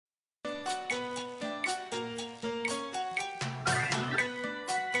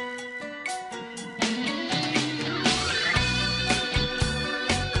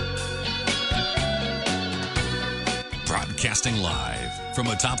Broadcasting live from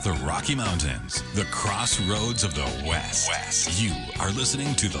atop the Rocky Mountains, the crossroads of the West. You are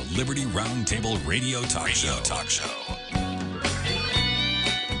listening to the Liberty Roundtable Radio Talk Show.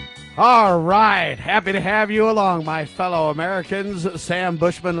 All right. Happy to have you along, my fellow Americans. Sam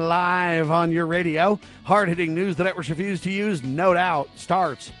Bushman live on your radio. Hard-hitting news the networks refuse to use, no doubt,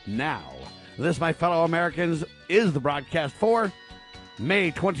 starts now. This, my fellow Americans, is the broadcast for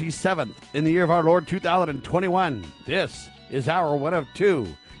May 27th in the year of our Lord 2021. This is our one of two,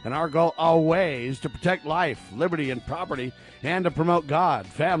 and our goal always to protect life, liberty, and property, and to promote God,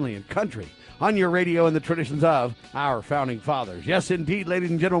 family, and country on your radio in the traditions of our founding fathers. Yes, indeed,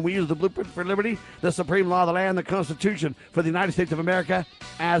 ladies and gentlemen, we use the blueprint for liberty, the supreme law of the land, the Constitution for the United States of America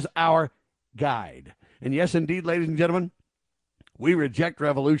as our guide. And yes, indeed, ladies and gentlemen, we reject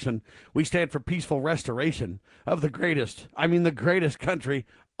revolution. We stand for peaceful restoration of the greatest country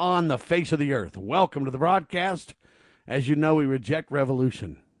on the face of the earth. Welcome to the broadcast. As you know, we reject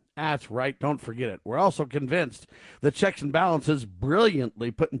revolution. That's right. Don't forget it. We're also convinced the checks and balances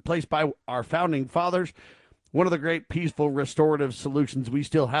brilliantly put in place by our founding fathers, one of the great peaceful restorative solutions we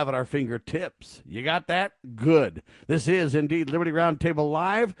still have at our fingertips. You got that? Good. This is indeed Liberty Roundtable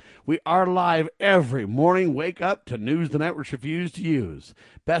Live. We are live every morning. Wake up to news the networks refuse to use.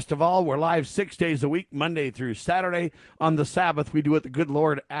 Best of all, we're live 6 days a week, Monday through Saturday. On the Sabbath, we do what the good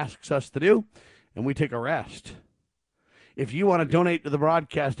Lord asks us to do, and we take a rest. If you want to donate to the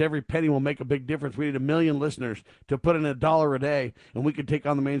broadcast, every penny will make a big difference. We need 1 million listeners to put in $1 a day, and we can take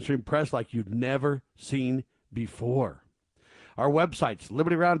on the mainstream press like you've never seen before. Our website's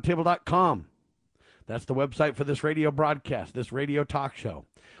libertyroundtable.com. That's the website for this radio broadcast, this radio talk show.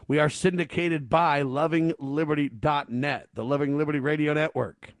 We are syndicated by lovingliberty.net, the Loving Liberty Radio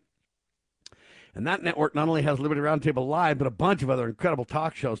Network. And that network not only has Liberty Roundtable Live, but a bunch of other incredible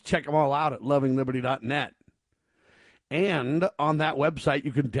talk shows. Check them all out at lovingliberty.net. And on that website,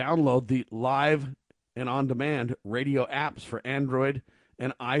 you can download the live and on-demand radio apps for Android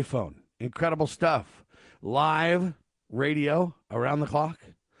and iPhone. Incredible stuff. Live radio around the clock.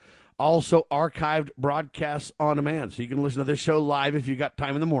 Also archived broadcasts on demand. So you can listen to this show live if you got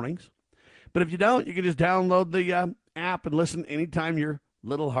time in the mornings. But if you don't, you can just download the app and listen anytime your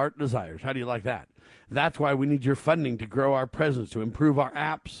little heart desires. How do you like that? That's why we need your funding to grow our presence, to improve our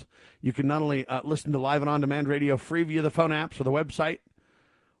apps. You can not only listen to live and on-demand radio free via the phone apps or the website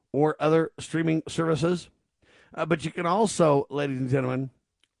or other streaming services, but you can also, ladies and gentlemen,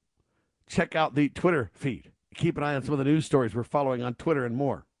 check out the Twitter feed. Keep an eye on some of the news stories we're following on Twitter and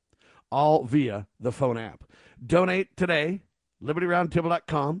more, all via the phone app. Donate today,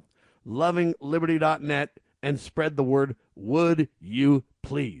 libertyroundtable.com, lovingliberty.net, and spread the word, would you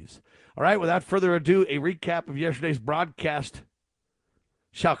please? All right, without further ado, a recap of yesterday's broadcast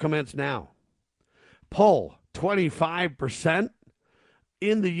shall commence now. Poll, 25%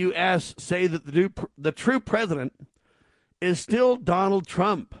 in the U.S. say that the true president is still Donald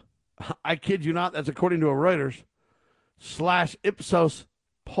Trump. I kid you not, that's according to a Reuters / Ipsos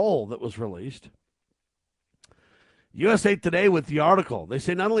poll that was released. USA Today with the article. They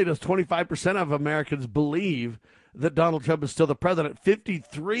say not only does 25% of Americans believe that Donald Trump is still the president,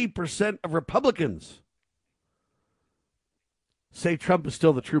 53% of Republicans say Trump is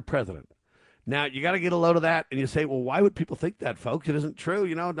still the true president. Now, you got to get a load of that, and you say, well, why would people think that, folks? It isn't true.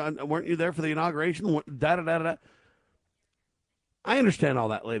 You know, weren't you there for the inauguration? Da-da-da-da-da. I understand all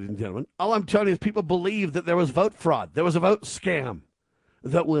that, ladies and gentlemen. All I'm telling you is people believe that there was vote fraud. There was a vote scam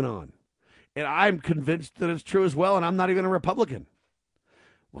that went on. And I'm convinced that it's true as well, and I'm not even a Republican.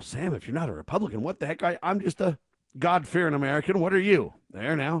 Well, Sam, if you're not a Republican, what the heck? I'm just a God-fearing American. What are you?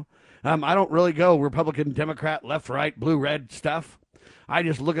 There now. I don't really go Republican, Democrat, left, right, blue, red stuff. I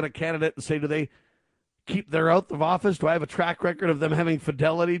just look at a candidate and say, do they keep their oath of office? Do I have a track record of them having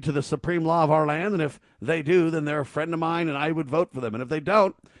fidelity to the supreme law of our land? And if they do, then they're a friend of mine, and I would vote for them. And if they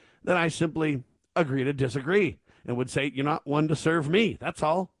don't, then I simply agree to disagree and would say, you're not one to serve me. That's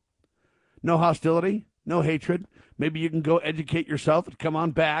all. No hostility, no hatred. Maybe you can go educate yourself and come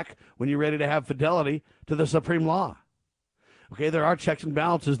on back when you're ready to have fidelity to the supreme law. Okay, there are checks and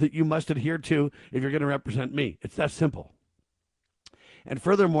balances that you must adhere to if you're going to represent me. It's that simple. And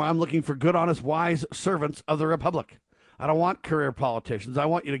furthermore, I'm looking for good, honest, wise servants of the Republic. I don't want career politicians. I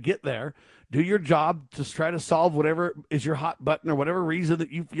want you to get there, do your job to try to solve whatever is your hot button or whatever reason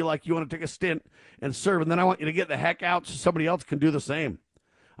that you feel like you want to take a stint and serve. And then I want you to get the heck out so somebody else can do the same.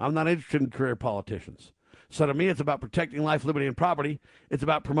 I'm not interested in career politicians. So to me, it's about protecting life, liberty, and property. It's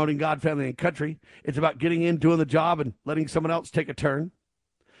about promoting God, family, and country. It's about getting in, doing the job, and letting someone else take a turn.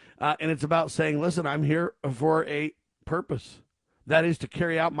 And it's about saying, listen, I'm here for a purpose. That is to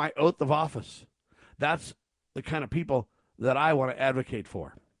carry out my oath of office. That's the kind of people that I want to advocate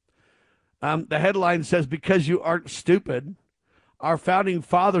for. The headline says, because you aren't stupid, our founding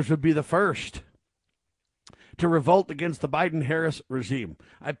fathers would be the first to revolt against the Biden-Harris regime.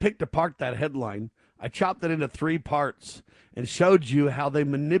 I picked apart that headline. I chopped it into 3 parts and showed you how they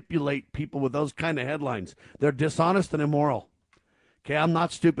manipulate people with those kind of headlines. They're dishonest and immoral. Okay, I'm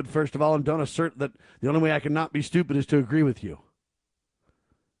not stupid, first of all, and don't assert that the only way I can not be stupid is to agree with you.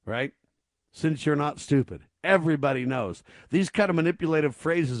 Right? Since you're not stupid. Everybody knows. These kind of manipulative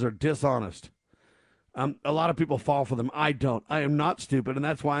phrases are dishonest. A lot of people fall for them. I don't. I am not stupid, and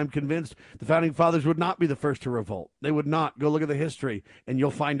that's why I'm convinced the Founding Fathers would not be the first to revolt. They would not. Go look at the history, and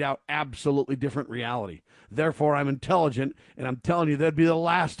you'll find out absolutely different reality. Therefore, I'm intelligent, and I'm telling you they'd be the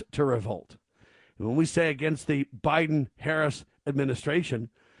last to revolt. And when we say against the Biden-Harris administration,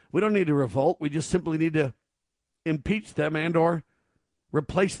 we don't need to revolt. We just simply need to impeach them and or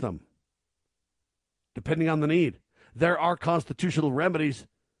replace them, depending on the need. There are constitutional remedies,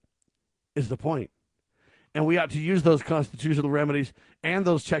 is the point. And we ought to use those constitutional remedies and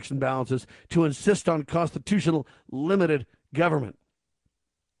those checks and balances to insist on constitutional limited government.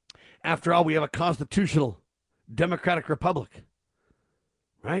 After all, we have a constitutional democratic republic,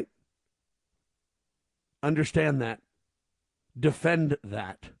 right? Understand that. Defend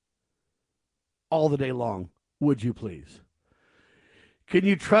that all the day long, would you please? Can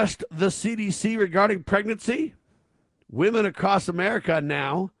you trust the CDC regarding pregnancy? Women across America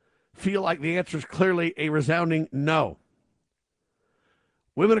now feel like the answer is clearly a resounding no.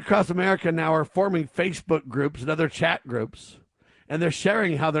 Women across America now are forming Facebook groups and other chat groups, and they're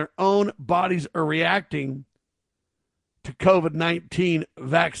sharing how their own bodies are reacting to COVID-19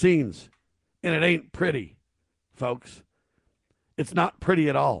 vaccines. And it ain't pretty, folks. It's not pretty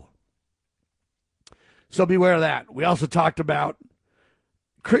at all. So beware of that. We also talked about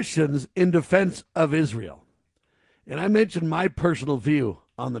Christians in defense of Israel. And I mentioned my personal view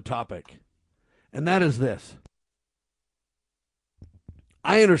on the topic, and that is this.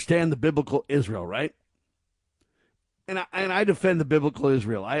 I understand the biblical Israel, right? And I defend the biblical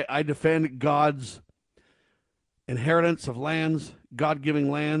Israel. I defend God's inheritance of lands, God-giving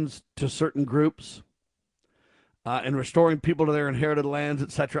lands to certain groups, and restoring people to their inherited lands,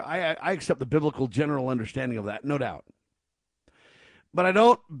 etc. I accept the biblical general understanding of that, no doubt. But I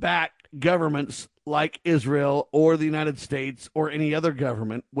don't back governments like Israel or the United States or any other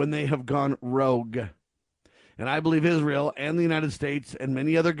government when they have gone rogue. And I believe Israel and the United States and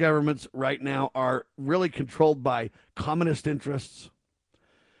many other governments right now are really controlled by communist interests,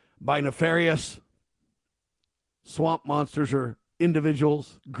 by nefarious swamp monsters or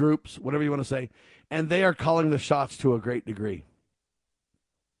individuals, groups, whatever you want to say, and they are calling the shots to a great degree.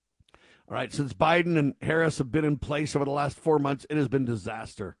 All right, since Biden and Harris have been in place over the last 4 months, it has been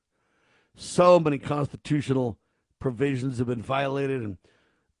disaster. So many constitutional provisions have been violated, and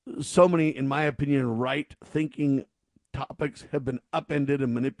so many, in my opinion, right-thinking topics have been upended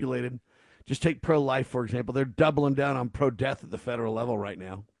and manipulated. Just take pro-life, for example. They're doubling down on pro-death at the federal level right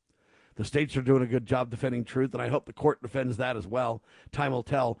now. The states are doing a good job defending truth, and I hope the court defends that as well. Time will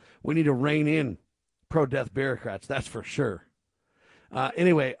tell. We need to rein in pro-death bureaucrats, that's for sure.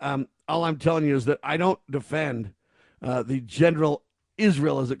 Anyway, all I'm telling you is that I don't defend the general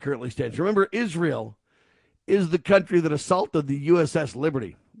Israel as it currently stands. Remember, Israel is the country that assaulted the USS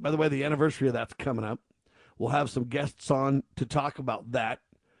Liberty. By the way, the anniversary of that's coming up. We'll have some guests on to talk about that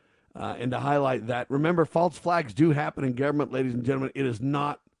and to highlight that. Remember, false flags do happen in government, ladies and gentlemen. It is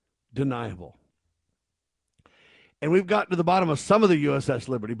not deniable. And we've gotten to the bottom of some of the USS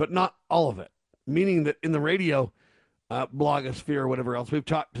Liberty, but not all of it, meaning that in the radio blogosphere or whatever else, we've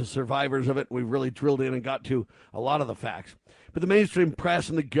talked to survivors of it. We've really drilled in and got to a lot of the facts. But the mainstream press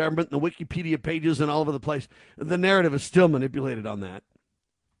and the government and the Wikipedia pages and all over the place, the narrative is still manipulated on that.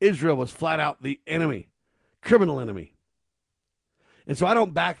 Israel was flat out the enemy, criminal enemy. And so I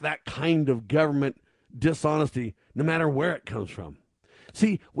don't back that kind of government dishonesty, no matter where it comes from.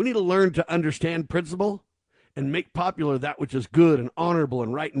 See, we need to learn to understand principle and make popular that which is good and honorable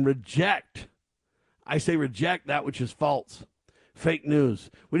and right, and reject, I say reject that which is false, fake news.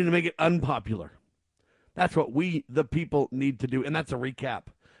 We need to make it unpopular. That's what we, the people, need to do. And that's a recap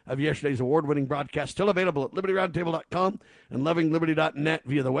of yesterday's award-winning broadcast, still available at LibertyRoundtable.com and LovingLiberty.net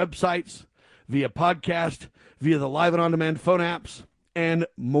via the websites, via podcast, via the live and on-demand phone apps, and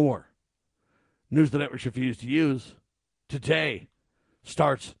more. News the networks refuse to use today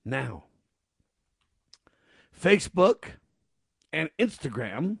starts now. Facebook and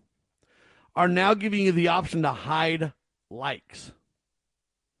Instagram are now giving you the option to hide likes.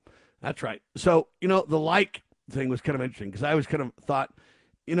 That's right. So, the like thing was kind of interesting because I always kind of thought,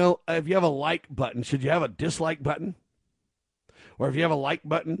 if you have a like button, should you have a dislike button? Or if you have a like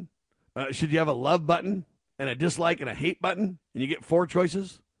button, should you have a love button and a dislike and a hate button? And you get 4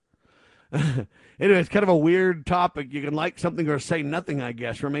 choices. Anyway, it's kind of a weird topic. You can like something or say nothing, I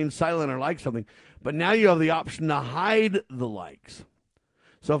guess, remain silent or like something. But now you have the option to hide the likes.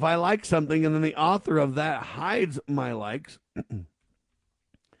 So if I like something and then the author of that hides my likes,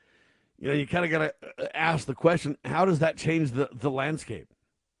 you kind of got to ask the question, how does that change the landscape?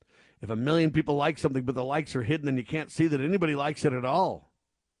 If 1 million people like something, but the likes are hidden and you can't see that anybody likes it at all,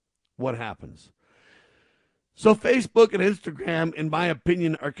 what happens? So Facebook and Instagram, in my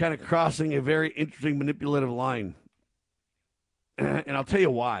opinion, are kind of crossing a very interesting manipulative line. And I'll tell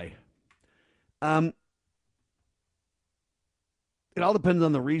you why. It all depends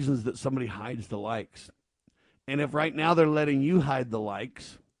on the reasons that somebody hides the likes. And if right now they're letting you hide the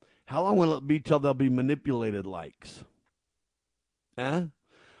likes, how long will it be till they'll be manipulated likes?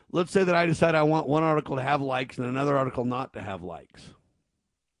 Let's say that I decide I want one article to have likes and another article not to have likes.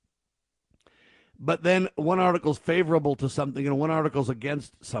 But then one article's favorable to something and one article's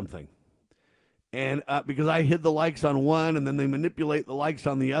against something. And because I hid the likes on one and then they manipulate the likes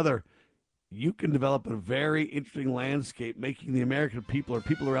on the other, you can develop a very interesting landscape, making the American people or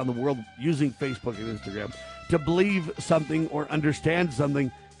people around the world using Facebook and Instagram to believe something or understand something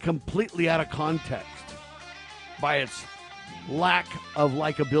completely out of context by its lack of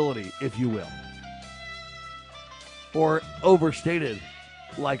likability, if you will, or overstated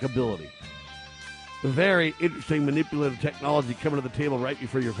likability. Very interesting manipulative technology coming to the table right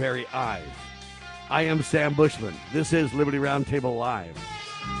before your very eyes. I am Sam Bushman. This is Liberty Roundtable Live.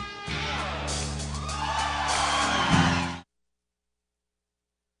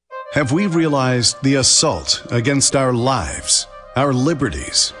 Have we realized the assault against our lives, our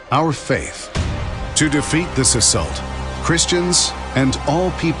liberties, our faith? To defeat this assault, Christians and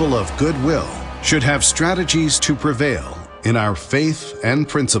all people of goodwill should have strategies to prevail in our faith and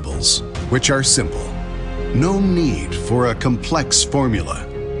principles, which are simple. No need for a complex formula.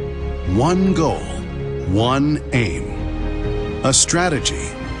 One goal, one aim. A strategy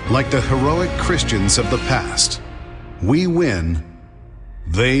like the heroic Christians of the past. We win,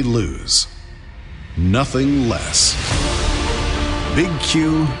 they lose. Nothing less. Big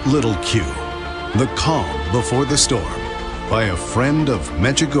Q, Little Q. The Calm Before the Storm by a friend of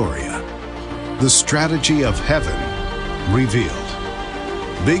Medjugorje. The strategy of heaven revealed.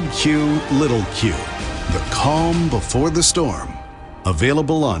 Big Q, Little Q. The Calm Before the Storm.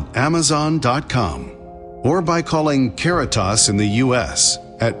 Available on Amazon.com or by calling Caritas in the U.S.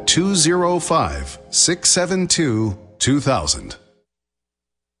 at 205-672-2000.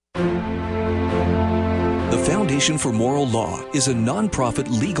 The Foundation for Moral Law is a nonprofit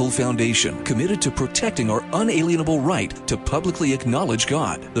legal foundation committed to protecting our unalienable right to publicly acknowledge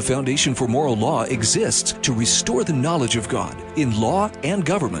God. The Foundation for Moral Law exists to restore the knowledge of God in law and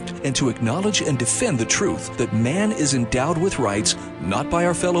government and to acknowledge and defend the truth that man is endowed with rights not by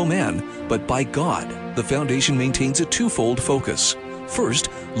our fellow man, but by God. The Foundation maintains a twofold focus. First,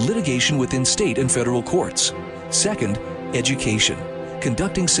 litigation within state and federal courts. Second, education.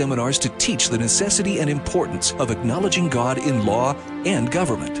 Conducting seminars to teach the necessity and importance of acknowledging God in law and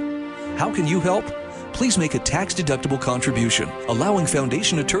government. How can you help? Please make a tax-deductible contribution, allowing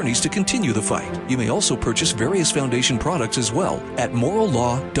Foundation attorneys to continue the fight. You may also purchase various Foundation products as well at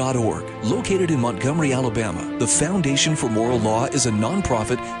morallaw.org. Located in Montgomery, Alabama, the Foundation for Moral Law is a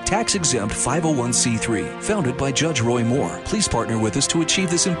nonprofit, tax-exempt 501c3 founded by Judge Roy Moore. Please partner with us to achieve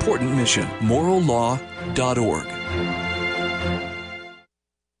this important mission. morallaw.org.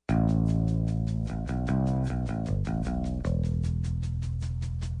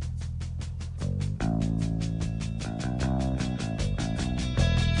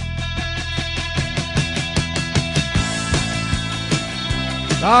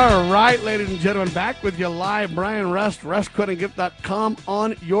 All right, ladies and gentlemen, back with you live. Brian Rust, RustQuittingGift.com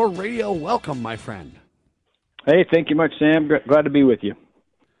on your radio. Welcome, my friend. Hey, thank you much, Sam. Glad to be with you.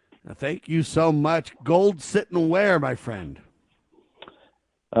 Thank you so much. Gold sitting where, my friend?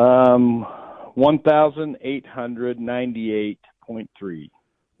 1,898.3.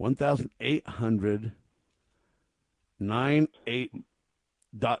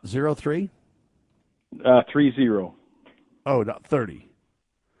 1,898.03? 30. Oh, .30.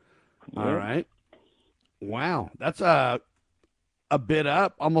 Yeah. All right. Wow, that's a bit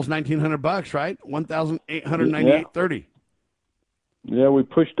up, almost $1,900, right? 1,898.30. Yeah, we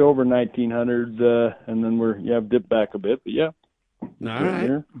pushed over 1,900, and then we're dipped back a bit, but yeah. All right.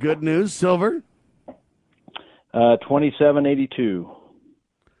 Here. Good news. Silver. 27.82.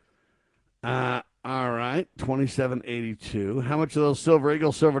 All right, 27.82. How much are those Silver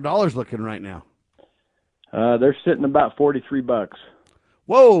Eagle silver dollars looking right now? They're sitting about $43.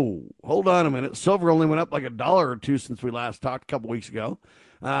 Whoa, hold on a minute. Silver only went up like $1 or $2 since we last talked a couple weeks ago,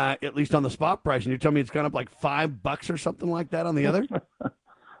 at least on the spot price. And you tell me it's gone up like $5 or something like that on the other?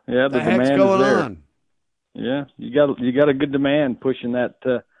 Yeah, the heck's going on? Yeah, you got a good demand pushing that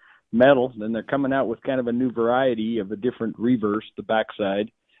metal. Then they're coming out with kind of a new variety of a different reverse, the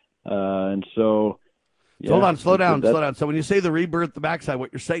backside, and so. Yeah, Hold on, slow down. So when you say the rebirth, the backside,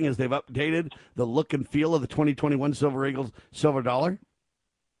 what you're saying is they've updated the look and feel of the 2021 Silver Eagles silver dollar?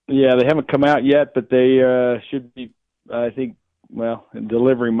 Yeah, they haven't come out yet, but they should be, I think, well,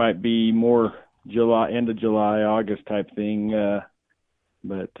 delivery might be more end of July, August type thing.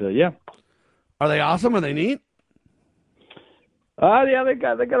 Yeah. Are they awesome? Are they neat? Yeah, they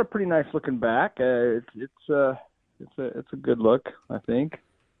got a pretty nice looking back. It's a good look, I think.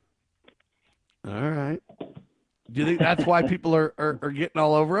 All right. Do you think that's why people are getting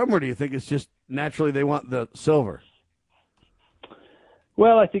all over them, or do you think it's just naturally they want the silver?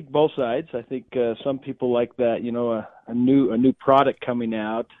 Well, I think both sides. I think some people like that, a new product coming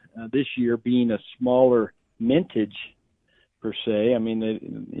out this year being a smaller mintage per se. I mean,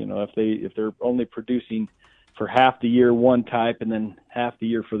 if they're only producing for half the year one type and then half the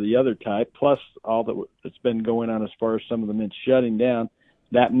year for the other type, plus all that's been going on as far as some of the mints shutting down,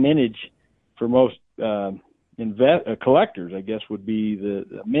 that mintage for most collectors, I guess, would be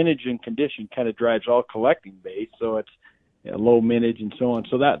the mintage and condition kind of drives all collecting base. So it's low mintage and so on.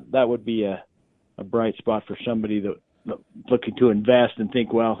 So that would be a bright spot for somebody that looking to invest and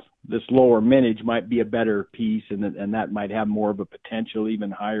think, well, this lower mintage might be a better piece, and that might have more of a potential,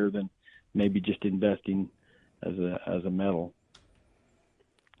 even higher than maybe just investing as a metal.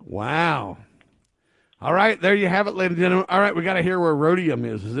 Wow. All right, there you have it, ladies and gentlemen. All right, we got to hear where rhodium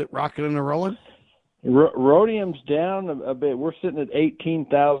is. Is it rocking and rolling? Rhodium's down a bit. We're sitting at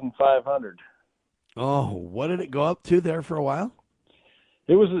 18,500. Oh, what did it go up to there for a while?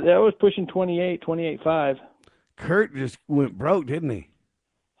 It was pushing 28.5. Kurt just went broke, didn't he?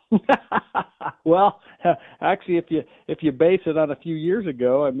 Well, actually, if you base it on a few years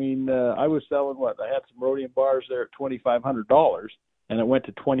ago, I mean, I was selling I had some rhodium bars there at $2,500, and it went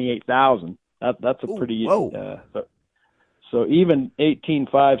to 28,000. That's a pretty. So even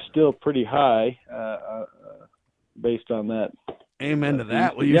 18.5 still pretty high, based on that. Amen to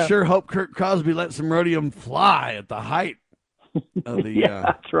that. Well, you sure hope Kurt Crosby let some rhodium fly at the height of the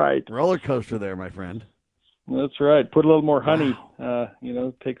that's right. roller coaster there, my friend. That's right. Put a little more honey. Wow.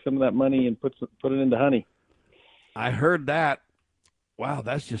 Take some of that money and put it into honey. I heard that. Wow,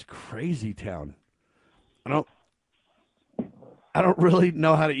 that's just crazy town. I don't really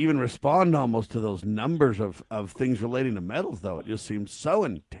know how to even respond almost to those numbers of things relating to metals, though. It just seems so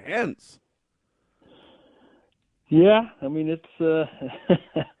intense. Yeah, I mean it's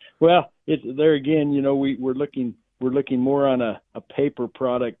well, it's there again. We're looking more on a paper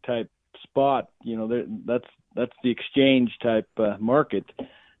product type spot. That's the exchange type market.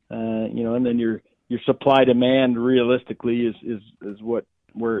 And then your supply demand realistically is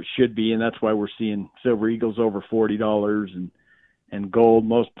where it should be, and that's why we're seeing Silver Eagles over $40 and gold.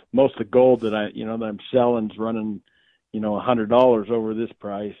 Most of the gold that I'm selling is running $100 over this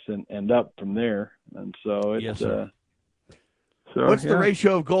price and up from there. And so it's yes, sir. What's the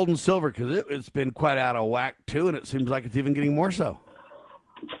ratio of gold and silver? Because it's been quite out of whack too, and it seems like it's even getting more so.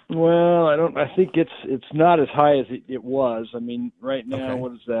 Well, I think it's not as high as it was. I mean, right now,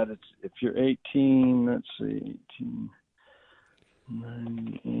 What is that? It's if you're 18. Let's see, 18.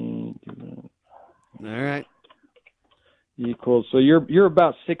 98. All right. Equals. So you're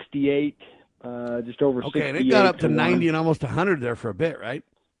about 68, just over 68. Okay, and it got up to 90 and almost 100 there for a bit, right?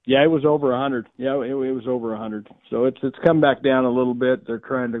 Yeah, it was over 100. Yeah, it was over 100. So it's come back down a little bit. They're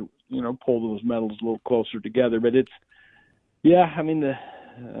trying to pull those metals a little closer together, but it's I mean the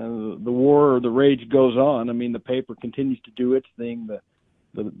war or the rage goes on. I mean the paper continues to do its thing.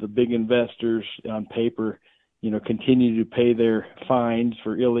 The big investors on paper, continue to pay their fines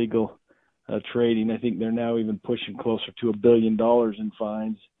for illegal trading. I think they're now even pushing closer to $1 billion in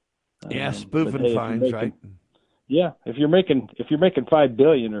fines. Yeah, spoofing fines, right? Yeah, if you're making $5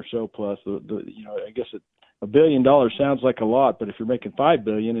 billion or so plus, I guess $1 billion sounds like a lot, but if you're making $5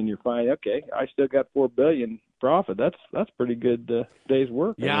 billion and you're fine, okay, I still got $4 billion profit. That's pretty good day's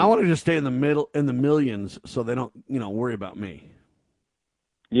work. Yeah, I want to just stay in the millions, so they don't worry about me.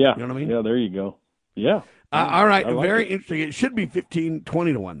 Yeah, you know what I mean? Yeah, there you go. Yeah. All right, like very it. interesting. It should be 15-20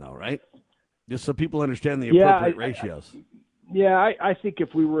 to 1 though, right? Just so people understand the appropriate ratios. Yeah, I think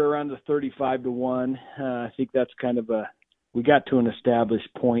if we were around the 35 to 1, I think that's kind of we got to an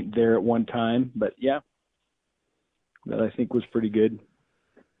established point there at one time. But yeah, that I think was pretty good.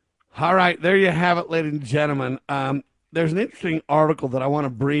 All right, there you have it, ladies and gentlemen. There's an interesting article that I want to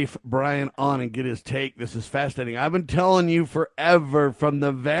brief Brian on and get his take. This is fascinating. I've been telling you forever from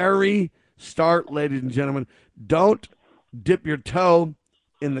the very start, ladies and gentlemen, don't dip your toe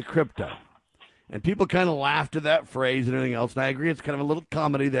in the crypto. And people kind of laughed at that phrase and everything else, and I agree it's kind of a little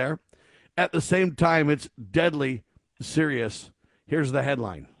comedy there. At the same time, it's deadly serious. Here's the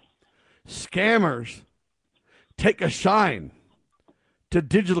headline. Scammers take a shine to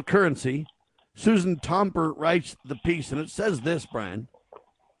digital currency. Susan Tomper writes the piece, and it says this, Brian.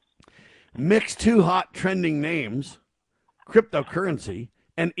 Mix two hot trending names, cryptocurrency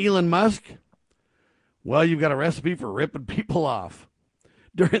and Elon Musk. Well, you've got a recipe for ripping people off.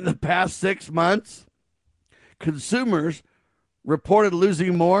 During the past 6 months, consumers reported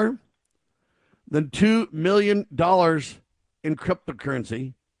losing more than $2 million in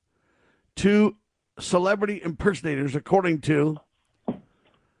cryptocurrency to celebrity impersonators, according to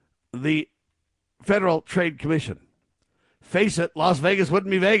the Federal Trade Commission. Face it, Las Vegas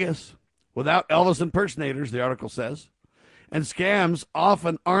wouldn't be Vegas without Elvis impersonators, the article says. And scams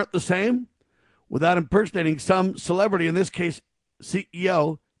often aren't the same without impersonating some celebrity, in this case,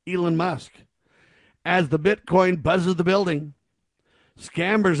 CEO Elon Musk. As the Bitcoin buzzes the building,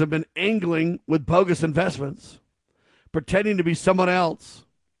 scammers have been angling with bogus investments, pretending to be someone else,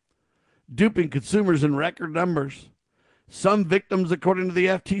 duping consumers in record numbers. Some victims, according to the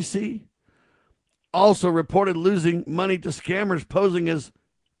FTC, also reported losing money to scammers posing as,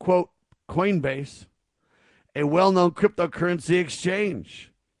 quote, Coinbase, a well-known cryptocurrency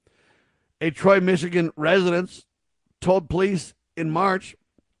exchange. A Troy, Michigan resident told police in March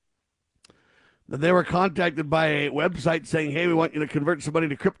that they were contacted by a website saying, hey, we want you to convert somebody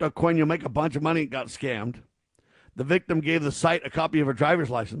to crypto coin. You'll make a bunch of money. Got scammed. The victim gave the site a copy of her driver's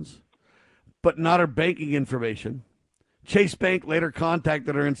license, but not her banking information. Chase Bank later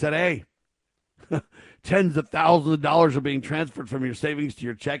contacted her and said, hey, tens of thousands of dollars are being transferred from your savings to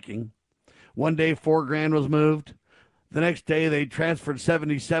your checking. One day, $4,000 was moved. The next day, they transferred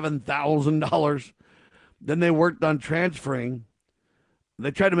 $77,000. Then they worked on transferring.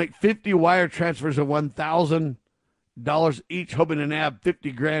 They tried to make 50 wire transfers of $1,000 each, hoping to nab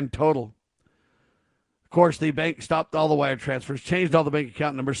 $50,000 total. Of course, the bank stopped all the wire transfers, changed all the bank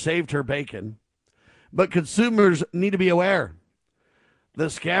account numbers, saved her bacon. But consumers need to be aware. The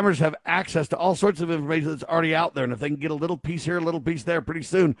scammers have access to all sorts of information that's already out there. And if they can get a little piece here, a little piece there, pretty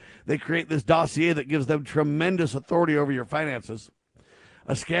soon they create this dossier that gives them tremendous authority over your finances.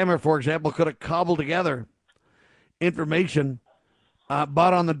 A scammer, for example, could have cobbled together information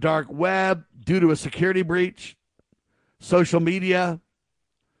bought on the dark web due to a security breach, social media,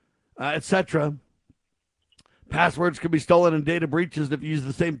 etc. Passwords can be stolen in data breaches. And if you use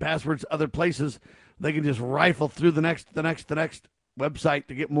the same passwords other places, they can just rifle through the next website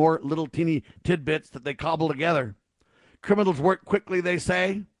to get more little teeny tidbits that they cobble together. Criminals work quickly, they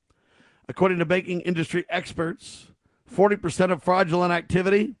say. According to banking industry experts, 40% of fraudulent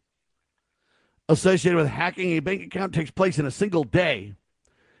activity associated with hacking a bank account takes place in a single day.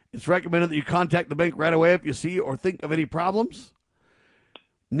 It's recommended that you contact the bank right away if you see or think of any problems.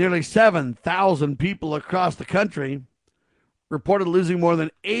 Nearly 7,000 people across the country reported losing more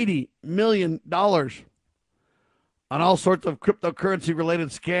than $80 million on all sorts of cryptocurrency-related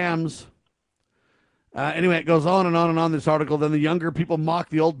scams. Anyway, it goes on and on and on, this article. Then the younger people mock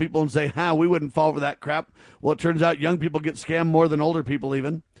the old people and say, we wouldn't fall for that crap. Well, it turns out young people get scammed more than older people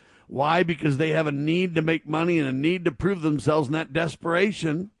even. Why? Because they have a need to make money and a need to prove themselves, and that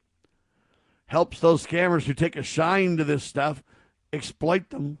desperation helps those scammers who take a shine to this stuff exploit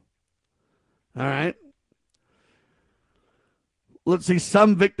them. All right? Let's see.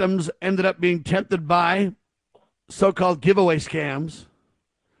 Some victims ended up being tempted by so-called giveaway scams,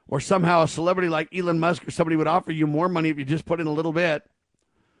 or somehow a celebrity like Elon Musk or somebody would offer you more money if you just put in a little bit.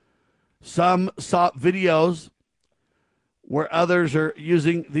 Some saw videos where others are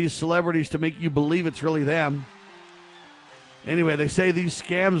using these celebrities to make you believe it's really them. Anyway, they say these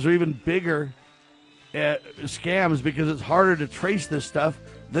scams are even bigger scams because it's harder to trace this stuff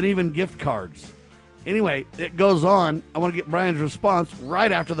than even gift cards. Anyway, it goes on. I want to get Brian's response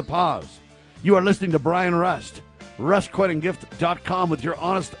right after the pause. You are listening to Brian Rust, RustCoinandGift.com, with your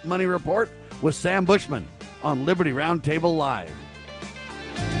honest money report with Sam Bushman on Liberty Roundtable Live.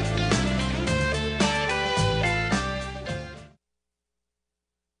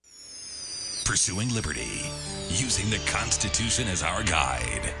 Pursuing liberty, using the Constitution as our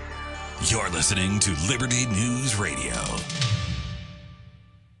guide. You're listening to Liberty News Radio.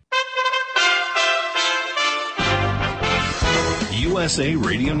 You USA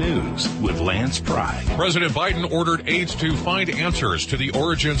Radio News with Lance Pry. President Biden ordered aides to find answers to the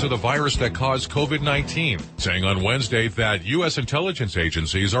origins of the virus that caused COVID-19, saying on Wednesday that U.S. intelligence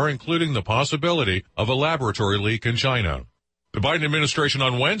agencies are including the possibility of a laboratory leak in China. The Biden administration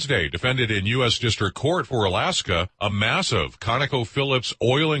on Wednesday defended in U.S. District Court for Alaska a massive ConocoPhillips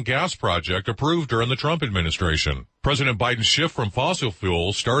oil and gas project approved during the Trump administration. President Biden's shift from fossil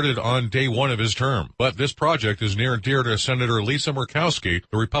fuels started on day one of his term, but this project is near and dear to Senator Lisa Murkowski,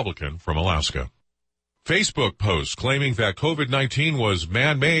 the Republican from Alaska. Facebook posts claiming that COVID-19 was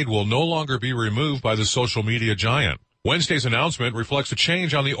man-made will no longer be removed by the social media giant. Wednesday's announcement reflects a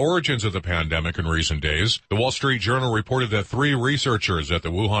change on the origins of the pandemic in recent days. The Wall Street Journal reported that 3 researchers at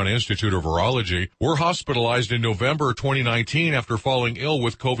the Wuhan Institute of Virology were hospitalized in November 2019 after falling ill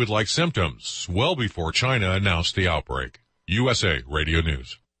with COVID-like symptoms, well before China announced the outbreak. USA Radio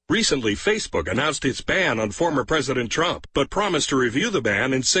News. Recently, Facebook announced its ban on former President Trump, but promised to review the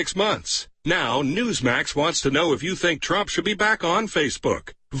ban in 6 months. Now, Newsmax wants to know if you think Trump should be back on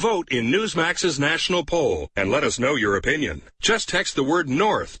Facebook. Vote in Newsmax's national poll and let us know your opinion. Just text the word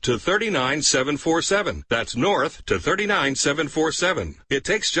North to 39747. That's North to 39747. It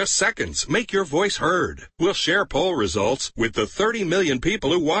takes just seconds. Make your voice heard. We'll share poll results with the 30 million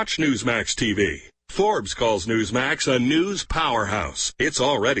people who watch Newsmax TV. Forbes calls Newsmax a news powerhouse. It's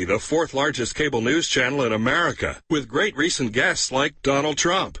already the 4th largest cable news channel in America, with great recent guests like Donald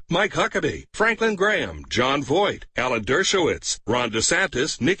Trump, Mike Huckabee, Franklin Graham, John Voight, Alan Dershowitz, Ron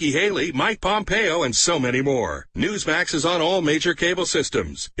DeSantis, Nikki Haley, Mike Pompeo, and so many more. Newsmax is on all major cable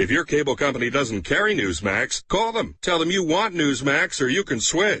systems. If your cable company doesn't carry Newsmax, call them. Tell them you want Newsmax or you can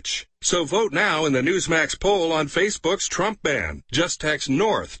switch. So vote now in the Newsmax poll on Facebook's Trump ban. Just text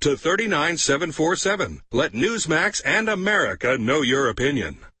North to 39747. Let Newsmax and America know your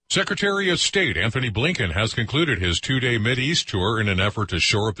opinion. Secretary of State Anthony Blinken has concluded his 2-day Mideast tour in an effort to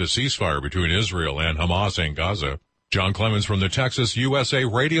shore up the ceasefire between Israel and Hamas in Gaza. John Clemens from the Texas USA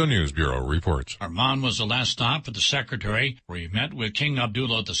Radio News Bureau reports. Amman was the last stop for the secretary, where he met with King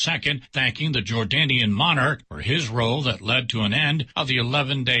Abdullah II, thanking the Jordanian monarch for his role that led to an end of the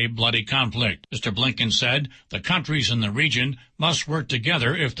 11-day bloody conflict. Mr. Blinken said the countries in the region must work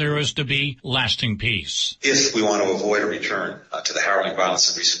together if there is to be lasting peace. If we want to avoid a return to the harrowing violence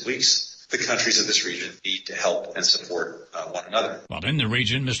of recent weeks, the countries of this region need to help and support one another. While in the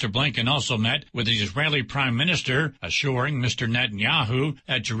region, Mr. Blinken also met with the Israeli Prime Minister, assuring Mr. Netanyahu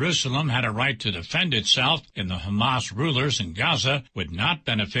that Jerusalem had a right to defend itself and the Hamas rulers in Gaza would not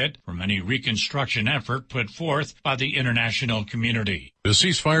benefit from any reconstruction effort put forth by the international community. The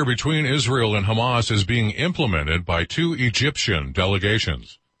ceasefire between Israel and Hamas is being implemented by 2 Egyptian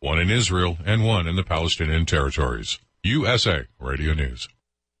delegations, one in Israel and one in the Palestinian territories. USA Radio News.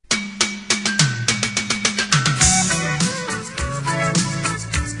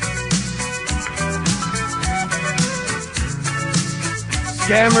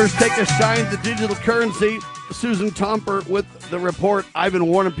 Scammers take a shine to digital currency. Susan Tomper with the report. I've been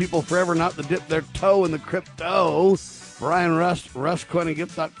warning people forever not to dip their toe in the crypto. Brian Rust,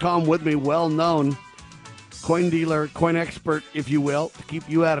 RustCoinandGift.com with me, well-known coin dealer, coin expert, if you will, to keep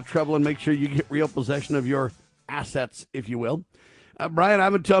you out of trouble and make sure you get real possession of your assets, if you will. Brian,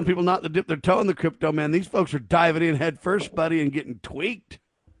 I've been telling people not to dip their toe in the crypto, man. These folks are diving in head first, buddy, and getting tweaked.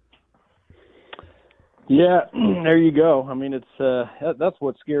 Yeah, there you go. I mean, it's that's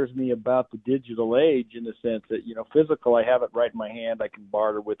what scares me about the digital age, in the sense that, you know, physical, I have it right in my hand. I can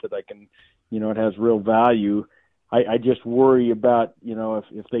barter with it. I can, you know, it has real value. I just worry about, you know,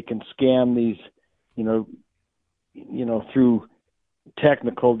 if they can scam these, you know, through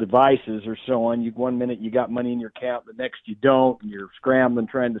technical devices or so on. One minute you got money in your account, the next you don't, and you're scrambling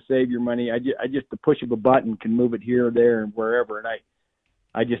trying to save your money. I just the push of a button can move it here or there and wherever, and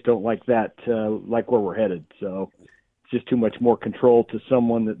I just don't like that, like where we're headed. So it's just too much more control to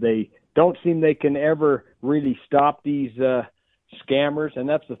someone that they don't seem they can ever really stop these scammers. And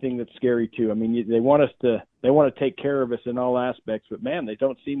that's the thing that's scary too. I mean, they want to take care of us in all aspects, but man, they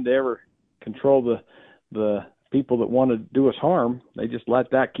don't seem to ever control the people that want to do us harm. They just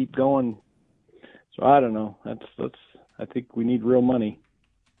let that keep going. So I don't know. I think we need real money.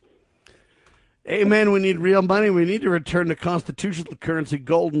 Amen. We need real money. We need to return to constitutional currency,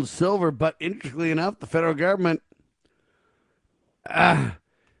 gold and silver. But interestingly enough, the federal government, the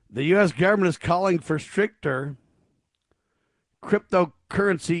U.S. government is calling for stricter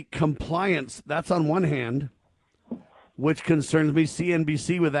cryptocurrency compliance. That's on one hand, which concerns me.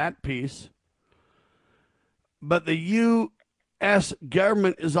 CNBC with that piece. But the U.S.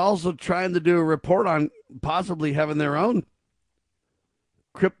 government is also trying to do a report on possibly having their own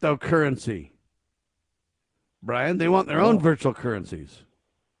cryptocurrency. Brian. They want their own virtual currencies.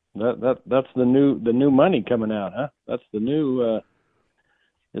 That's the new money coming out, huh? That's the new.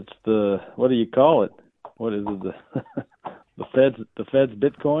 It's the, what do you call it? What is it? The Fed's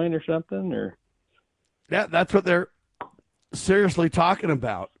Bitcoin or something, or? Yeah, that's what they're seriously talking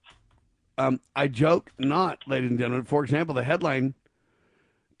about. I joke not, ladies and gentlemen. For example, the headline,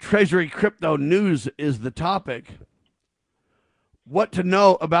 Treasury Crypto News is the topic. What to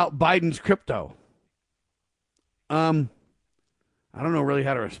know about Biden's crypto? I don't know really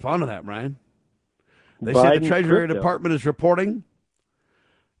how to respond to that, Brian. They say the Treasury Department is reporting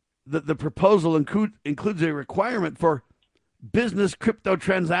that the proposal includes a requirement for business crypto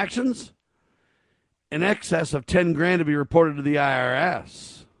transactions in excess of $10,000 to be reported to the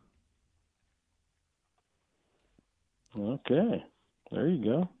IRS. Okay, there you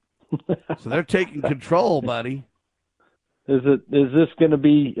go. So they're taking control, buddy. Is this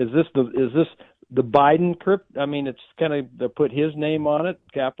the Biden crypt? I mean, it's kind of, they put his name on it,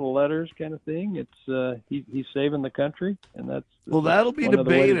 capital letters kind of thing. It's he's saving the country, and that'll be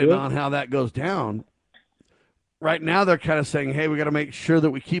debated on how that goes down. Right now, they're kind of saying, hey, we got to make sure that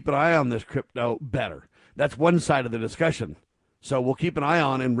we keep an eye on this crypto better. That's one side of the discussion. So we'll keep an eye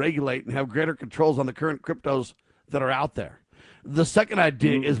on and regulate and have greater controls on the current cryptos that are out there. The second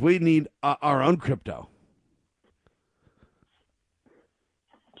idea is we need our own crypto.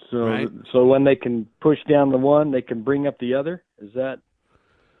 So, right? So when they can push down the one, they can bring up the other? Is that?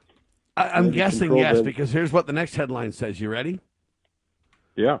 I'm guessing yes, because here's what the next headline says. You ready?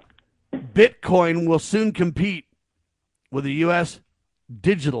 Yeah. Bitcoin will soon compete with the U.S.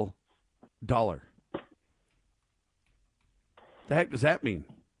 digital dollar. The heck does that mean?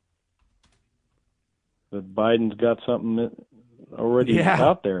 That Biden's got something already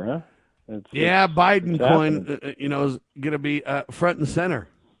out there, huh? Biden coin, is going to be front and center.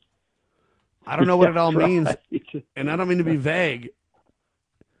 I don't know what it all means, and I don't mean to be vague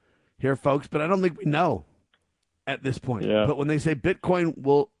here, folks, but I don't think we know at this point. Yeah. But when they say Bitcoin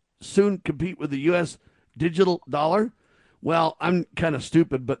will soon compete with the U.S. digital dollar, well, I'm kind of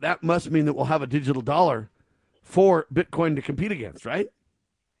stupid, but that must mean that we'll have a digital dollar for Bitcoin to compete against, right?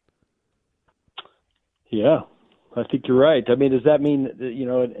 Yeah, I think you're right. I mean, does that mean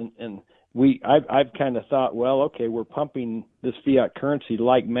that, I've kind of thought, well, okay, we're pumping this fiat currency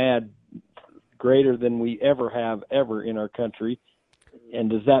like mad, greater than we ever have in our country. And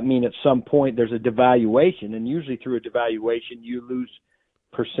does that mean at some point there's a devaluation? And usually through a devaluation, you lose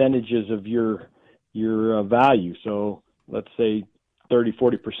percentages of your value. So let's say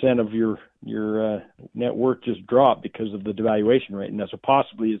 30-40% of your net worth just dropped because of the devaluation rate. And so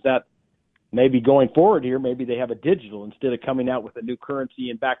possibly is that maybe going forward here, maybe they have a digital instead of coming out with a new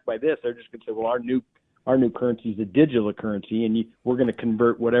currency and backed by this, they're just going to say, well, our new currency is a digital currency, and we're going to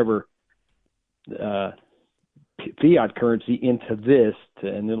convert whatever fiat currency into this,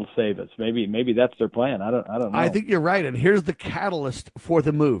 and it'll save us. Maybe that's their plan. I don't know. I think you're right, and here's the catalyst for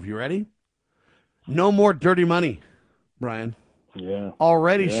the move. You ready? No more dirty money, Brian. Yeah.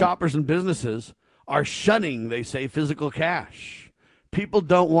 Already, shoppers and businesses are shunning, they say, physical cash. People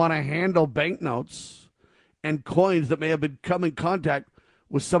don't want to handle banknotes and coins that may have been come in contact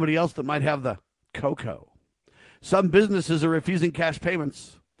with somebody else that might have the cocoa. Some businesses are refusing cash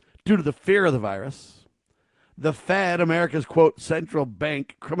payments due to the fear of the virus. The Fed, America's, quote, central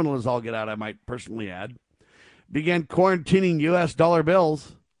bank, criminal as all get out, I might personally add, began quarantining U.S. dollar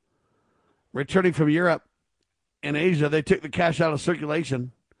bills. Returning from Europe and Asia, they took the cash out of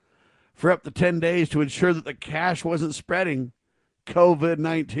circulation for up to 10 days to ensure that the cash wasn't spreading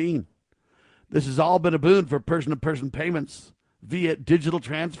COVID-19. This has all been a boon for person-to-person payments via digital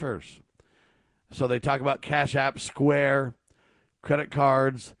transfers. So they talk about Cash App, Square, credit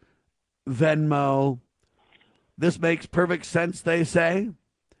cards, Venmo. This makes perfect sense, they say.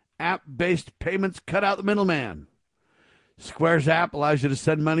 App-based payments cut out the middleman. Square's app allows you to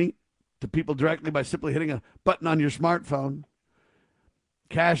send money to people directly by simply hitting a button on your smartphone.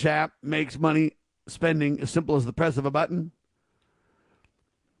 Cash App makes money spending as simple as the press of a button.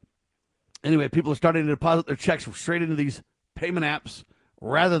 Anyway, people are starting to deposit their checks straight into these payment apps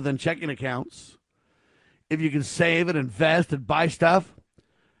rather than checking accounts. If you can save and invest and buy stuff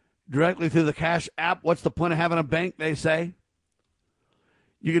directly through the Cash App, what's the point of having a bank, they say?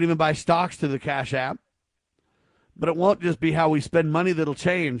 You can even buy stocks through the Cash App. But it won't just be how we spend money that'll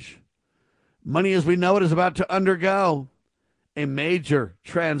change. Money as we know it is about to undergo a major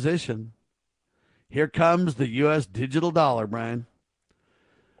transition. Here comes the U.S. digital dollar, Brian.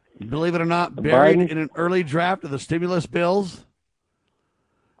 Believe it or not, buried in an early draft of the stimulus bills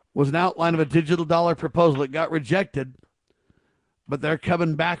was an outline of a digital dollar proposal. It got rejected, but they're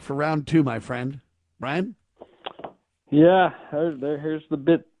coming back for round two, my friend. Brian? Yeah, here's the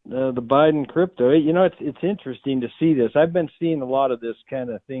bit, the Biden crypto. You know, it's interesting to see this. I've been seeing a lot of this kind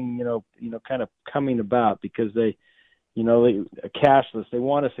of thing, kind of coming about because they cashless. They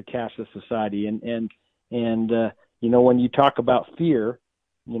want us a cashless society, and when you talk about fear,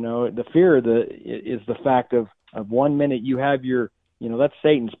 the fear is the fact of 1 minute you have your, that's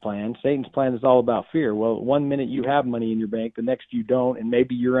Satan's plan. Satan's plan is all about fear. Well, 1 minute you have money in your bank, the next you don't, and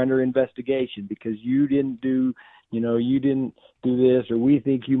maybe you're under investigation because you didn't do this, or we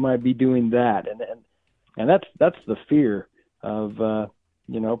think you might be doing that, and that's the fear of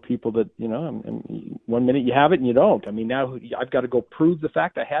people that 1 minute you have it and you don't. I mean, now I've got to go prove the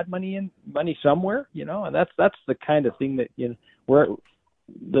fact I had money somewhere, and that's the kind of thing that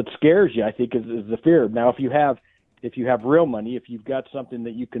that scares you. I think is the fear. Now, if you have real money, if you've got something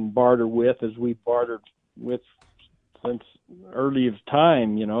that you can barter with, as we bartered with since early of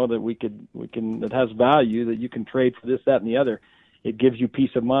time, that has value, that you can trade for this, that, and the other, it gives you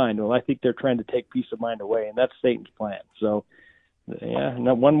peace of mind. Well, I think they're trying to take peace of mind away, and that's Satan's plan. So, yeah,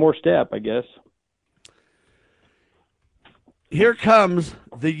 one more step, I guess. Here comes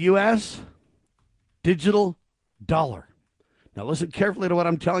the U.S. digital dollar. Now, listen carefully to what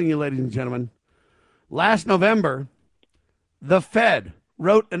I'm telling you, ladies and gentlemen. Last November, the Fed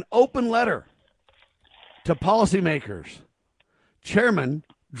wrote an open letter to policymakers. Chairman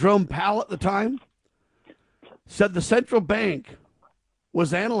Jerome Powell at the time said the central bank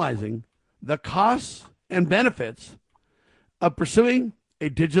was analyzing the costs and benefits of pursuing a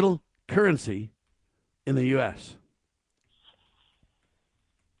digital currency in the U.S.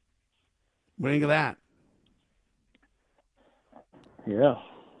 What do you think of that? Yeah,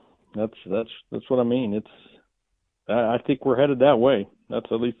 that's what I mean. I think we're headed that way. That's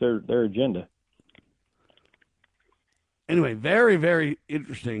at least their agenda. Anyway, very, very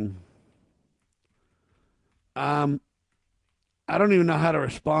interesting. I don't even know how to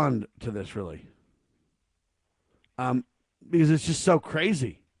respond to this, really, because it's just so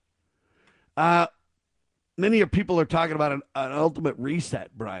crazy. Many people are talking about an ultimate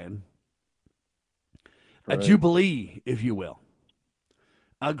reset, Brian. Right. A jubilee, if you will.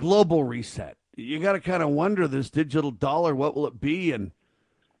 A global reset. You got to kind of wonder, this digital dollar, what will it be? And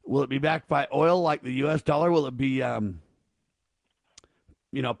will it be backed by oil like the U.S. dollar? Will it be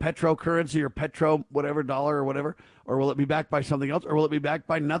petrocurrency or petro whatever dollar or whatever, or will it be backed by something else, or will it be backed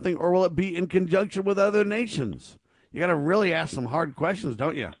by nothing, or will it be in conjunction with other nations? You got to really ask some hard questions,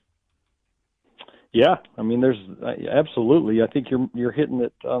 don't you? Yeah, I mean, there's absolutely. I think you're hitting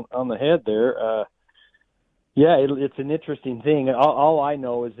it on the head there. Yeah, it's an interesting thing. All I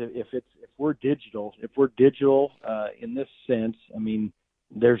know is if we're digital in this sense, I mean,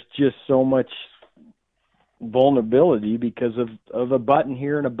 there's just so much vulnerability because of a button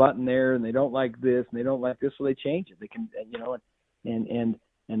here and a button there, and they don't like this and they don't like this, so they change it. They can,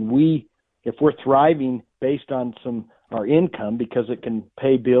 and we, if we're thriving based on our income because it can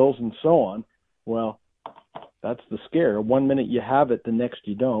pay bills and so on, well, that's the scare. 1 minute you have it, the next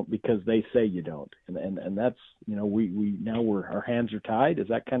you don't, because they say you don't, and that's we now our hands are tied. Is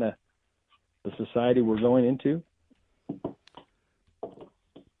that kind of the society we're going into?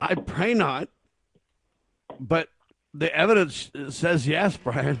 I pray not. But the evidence says yes,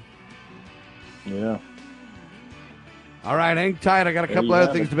 Brian. Yeah. All right, hang tight. I got a couple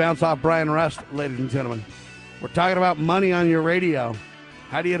other things to bounce off Brian Rust, ladies and gentlemen. We're talking about money on your radio.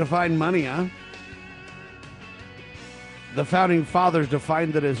 How do you define money, huh? The founding fathers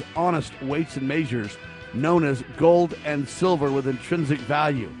defined it as honest weights and measures, known as gold and silver with intrinsic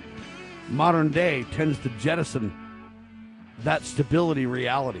value. Modern day tends to jettison that stability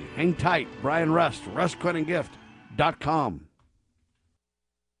reality. Hang tight. Brian Rust, RustCoinandGift.com.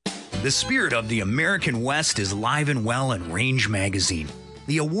 The spirit of the American West is live and well in Range Magazine,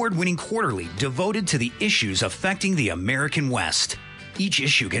 the award-winning quarterly devoted to the issues affecting the American West. Each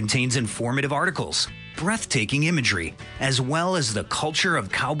issue contains informative articles, breathtaking imagery, as well as the culture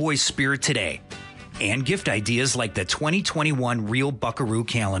of cowboy spirit today, and gift ideas like the 2021 Real Buckaroo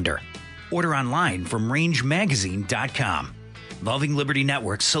Calendar. Order online from rangemagazine.com. Loving Liberty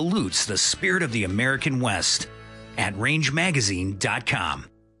Network salutes the spirit of the American West at rangemagazine.com.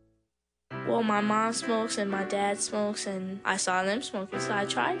 Well, my mom smokes and my dad smokes, and I saw them smoking, so I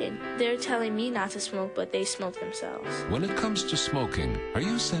tried it. They're telling me not to smoke, but they smoke themselves. When it comes to smoking, are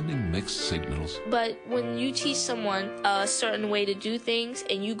you sending mixed signals? But when you teach someone a certain way to do things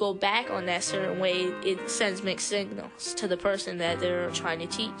and you go back on that certain way, it sends mixed signals to the person that they're trying to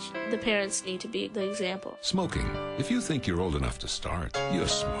teach. The parents need to be the example. Smoking. If you think you're old enough to start, you're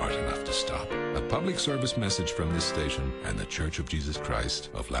smart enough to stop. A public service message from this station and the Church of Jesus Christ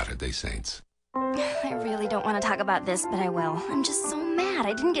of Latter-day Saints. I really don't want to talk about this, but I will. I'm just so mad.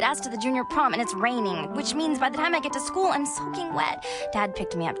 I didn't get asked to the junior prom and it's raining, which means by the time I get to school, I'm soaking wet. Dad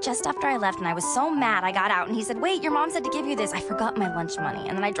picked me up just after I left and I was so mad I got out and he said, wait, your mom said to give you this. I forgot my lunch money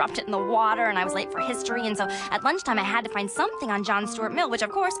and then I dropped it in the water and I was late for history, and so at lunchtime I had to find something on John Stuart Mill, which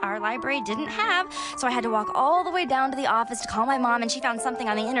of course our library didn't have. So I had to walk all the way down to the office to call my mom, and she found something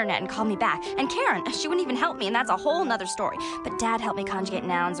on the internet and called me back. And Karen, she wouldn't even help me, and that's a whole nother story. But Dad helped me conjugate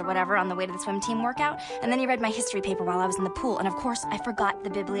nouns or whatever on the way to the swim team workout, and then he read my history paper while I was in the pool, and of course I forgot the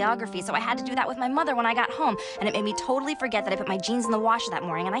bibliography, so I had to do that with my mother when I got home, and it made me totally forget that I put my jeans in the washer that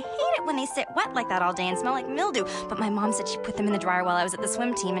morning, and I hate it when they sit wet like that all day and smell like mildew, but my mom said she put them in the dryer while I was at the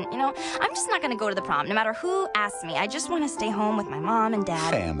swim team, and I'm just not gonna go to the prom, no matter who asks me. I just want to stay home with my mom and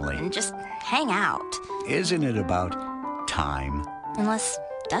dad. Family. And just hang out. Isn't it about time? Unless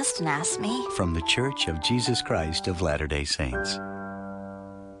Dustin asks me. From the Church of Jesus Christ of Latter-day Saints.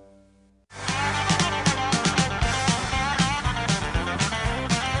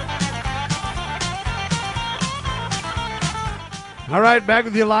 All right, back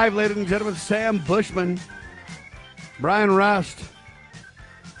with you live, ladies and gentlemen. Sam Bushman, Brian Rust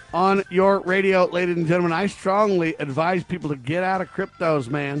on your radio, ladies and gentlemen. I strongly advise people to get out of cryptos,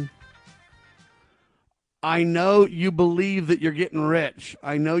 man. I know you believe that you're getting rich.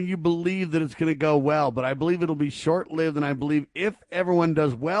 I know you believe that it's going to go well, but I believe it'll be short-lived, and I believe if everyone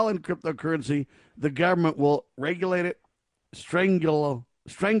does well in cryptocurrency, the government will regulate it, strangle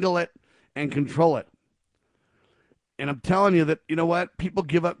it, and control it. And I'm telling you that, you know what? People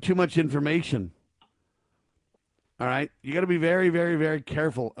give up too much information. All right? You got to be very, very, very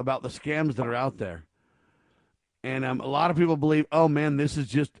careful about the scams that are out there. And a lot of people believe, oh, man, this is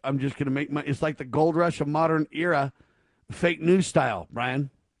just, I'm just going to make money. It's like the gold rush of modern era, fake news style,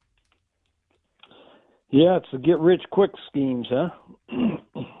 Brian. Yeah, it's the get-rich-quick schemes, huh?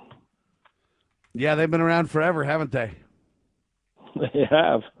 Yeah, they've been around forever, haven't they? They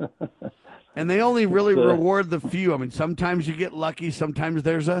have. And they only really reward the few. I mean, sometimes you get lucky. Sometimes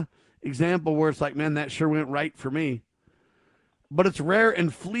there's a example where it's like, man, that sure went right for me. But it's rare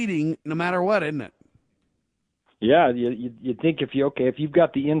and fleeting no matter what, isn't it? Yeah, you think if you've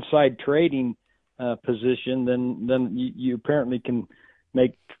got the inside trading position, then you apparently can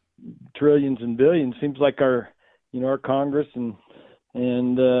make trillions and billions. Seems like our Congress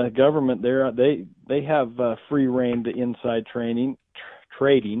and government there, they have free reign to inside trading.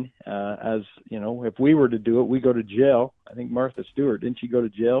 As you know, if we were to do it, we go to jail. I think Martha Stewart, didn't she go to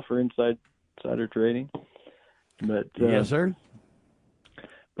jail for insider trading? But yes, sir.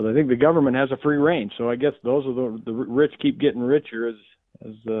 But I think the government has a free reign, so I guess those are the rich keep getting richer as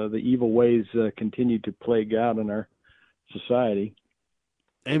the evil ways continue to plague out in our society.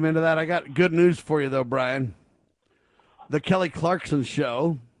 Amen to that. I got good news for you, though, Brian. The Kelly Clarkson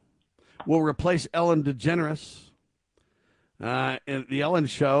Show will replace Ellen DeGeneres. And the Ellen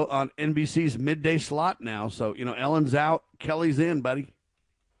Show on NBC's midday slot now. So, Ellen's out, Kelly's in, buddy.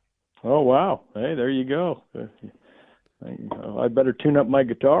 Oh, wow. Hey, there you go. I better tune up my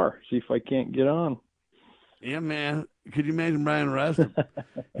guitar, see if I can't get on. Yeah, man. Could you imagine Brian Rust?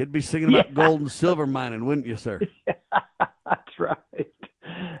 He'd be singing about gold and silver mining, wouldn't you, sir? That's right.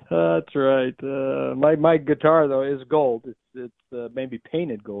 That's right. My guitar though is gold. It's maybe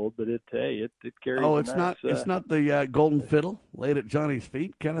painted gold, but it carries. Oh, it's not. It's not the golden fiddle laid at Johnny's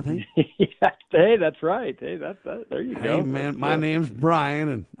feet kind of thing. Yeah, hey, that's right. Hey, that there you go. Hey, man, my name's Brian,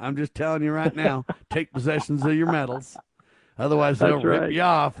 and I'm just telling you right now, take possessions of your medals. Otherwise, they'll rip you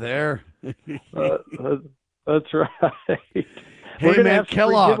off there. That's right. Hey, man,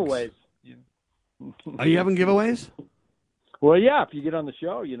 Kellogg's. Are you having giveaways? Well, yeah, if you get on the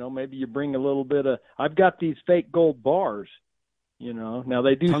show, maybe you bring a little bit of. I've got these fake gold bars, Now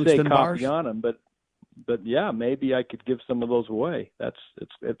they do Tungsten say bars? coffee on them, but yeah, maybe I could give some of those away. It's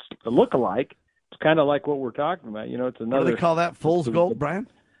a look-alike. It's kind of like what we're talking about. It's another. What do they call that? Fool's gold, Brian?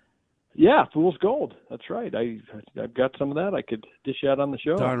 Yeah, fool's gold. That's right. I've got some of that. I could dish out on the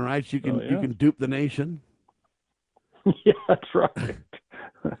show. Darn right, you can dupe the nation. Yeah, that's right.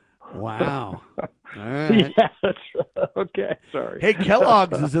 Wow. All right. Yeah, that's right. Okay, sorry. Hey,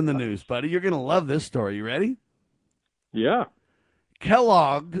 Kellogg's is in the news, buddy. You're going to love this story. You ready? Yeah.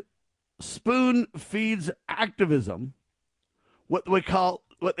 Kellogg spoon feeds activism what they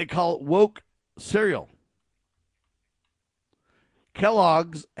call woke cereal.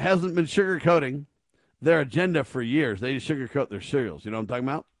 Kellogg's hasn't been sugarcoating their agenda for years. They sugarcoat their cereals. You know what I'm talking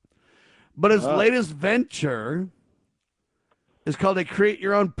about? But its latest venture is called a create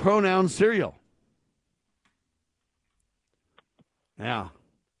your own pronoun cereal. Yeah.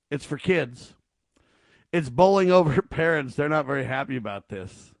 It's for kids. It's bowling over parents. They're not very happy about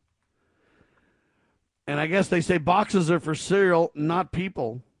this. And I guess they say boxes are for cereal, not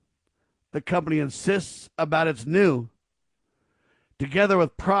people. The company insists about its new, Together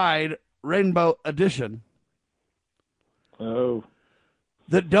with Pride Rainbow Edition. Oh.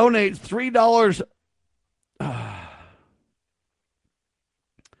 That donates $3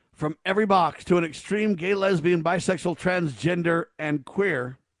 from every box to an extreme gay, lesbian, bisexual, transgender, and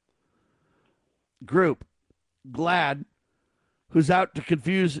queer group, GLAAD, who's out to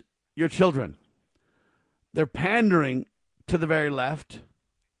confuse your children. They're pandering to the very left,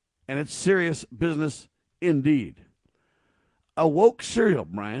 and it's serious business indeed. A woke cereal,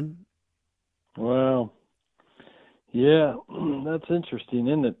 Brian. Wow. Yeah, that's interesting,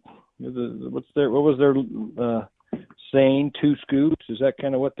 isn't it? What was their saying? 2 scoops? Is that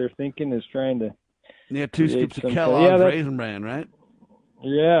kind of what they're thinking? Is trying to 2 scoops of Kellogg's Raisin Bran, right?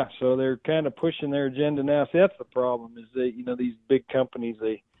 Yeah, so they're kind of pushing their agenda now. See, that's the problem. Is these big companies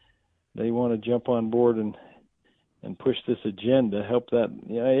they want to jump on board and push this agenda, help that.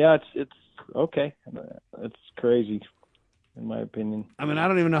 Yeah, it's okay. It's crazy, in my opinion. I mean, I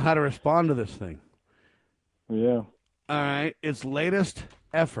don't even know how to respond to this thing. Yeah. All right, its latest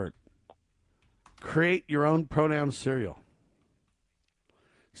effort: create your own pronoun cereal.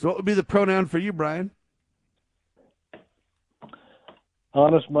 So, what would be the pronoun for you, Brian?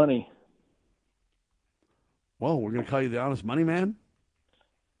 Honest Money. Whoa, we're going to call you the Honest Money Man?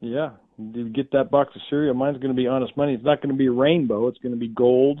 Yeah. You get that box of cereal, mine's going to be Honest Money. It's not going to be rainbow. It's going to be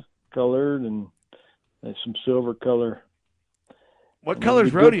gold colored and some silver color. What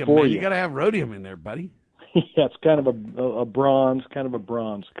color's rhodium, man? You got to have rhodium in there, buddy. Yeah, it's kind of a bronze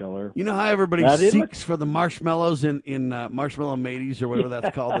color. You know how everybody seeks for the marshmallows in Marshmallow Mateys or whatever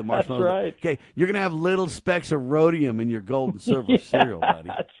that's called, the marshmallows? That's right. Okay, you're going to have little specks of rhodium in your gold and silver cereal, buddy.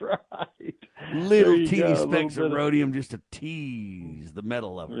 That's right. Little teeny specks of rhodium just to tease the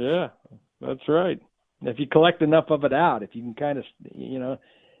metal of it. Yeah, that's right. If you collect enough of it out, if you can kind of, and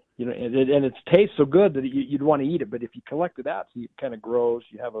it tastes so good that you'd want to eat it. But if you collect it out, so it kind of grows,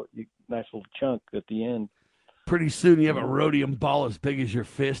 you have a nice little chunk at the end. Pretty soon you have a rhodium ball as big as your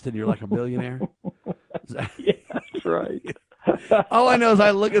fist and you're like a millionaire. Yeah, that's right. All I know is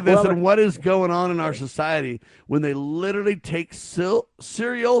I look at this and what is going on in our society when they literally take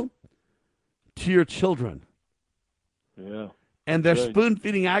cereal to your children. Yeah. And their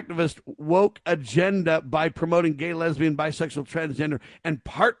spoon-feeding activist woke agenda by promoting gay, lesbian, bisexual, transgender, and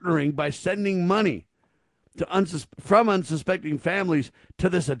partnering by sending money to from unsuspecting families to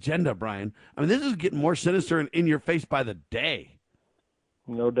this agenda, Brian. I mean, this is getting more sinister and in your face by the day.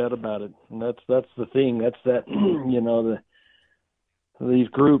 No doubt about it. And that's the thing. That's that, these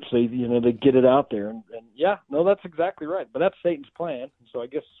groups, they get it out there. And yeah, no, that's exactly right. But that's Satan's plan. So I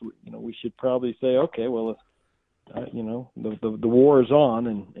guess, we should probably say, okay, well, the war is on,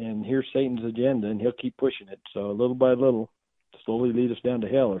 and here's Satan's agenda, and he'll keep pushing it. So little by little, slowly lead us down to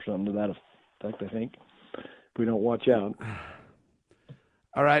hell or something to that effect, I think, if we don't watch out.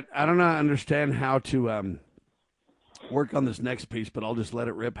 All right. I don't understand how to work on this next piece, but I'll just let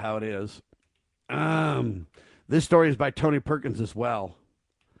it rip how it is. This story is by Tony Perkins as well.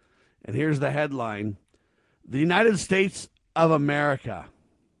 And here's the headline: The United States of America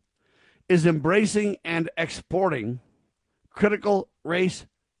is embracing and exporting critical race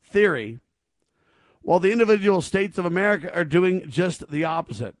theory, while the individual states of America are doing just the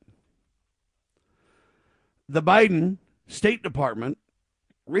opposite. The Biden State Department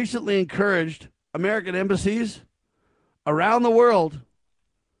recently encouraged American embassies around the world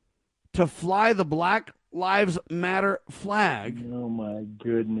to fly the Black Lives Matter flag. Oh, my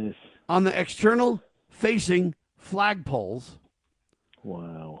goodness. On the external facing flagpoles.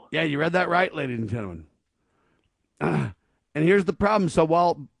 Wow. Yeah, you read that right, ladies and gentlemen. And here's the problem. So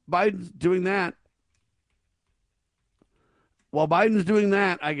while Biden's doing that,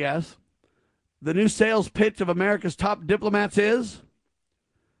 I guess, the new sales pitch of America's top diplomats is,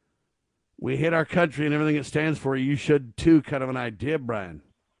 we hate our country and everything it stands for. You should too, kind of an idea, Brian.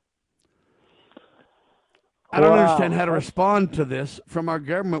 I don't understand how to respond to this from our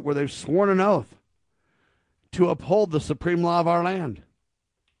government where they've sworn an oath to uphold the supreme law of our land.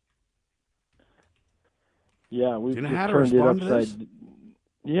 Yeah, we've turned it upside.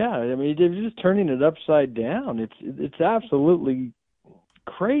 Yeah, I mean, they're just turning it upside down. It's absolutely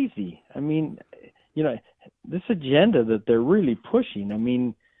crazy. I mean, this agenda that they're really pushing. I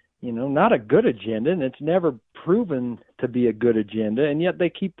mean, not a good agenda, and it's never proven to be a good agenda, and yet they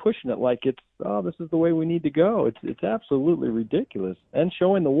keep pushing it like this is the way we need to go. It's absolutely ridiculous, and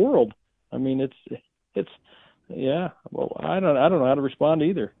showing the world. I mean, it's yeah. Well, I don't know how to respond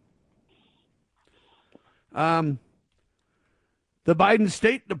either. The Biden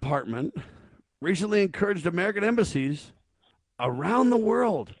State Department recently encouraged American embassies around the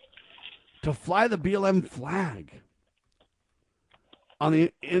world to fly the BLM flag on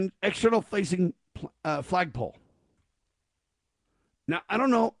the external facing flagpole. Now, I don't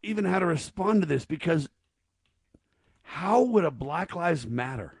know even how to respond to this, because how would a Black Lives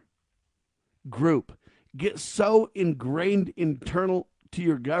Matter group get so ingrained internal to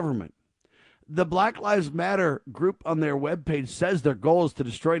your government? The Black Lives Matter group on their webpage says their goal is to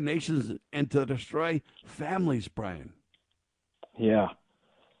destroy nations and to destroy families, Brian. Yeah.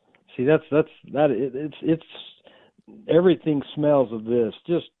 See, it's everything smells of this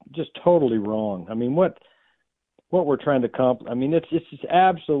just totally wrong. I mean, what we're trying to accomplish, I mean, it's just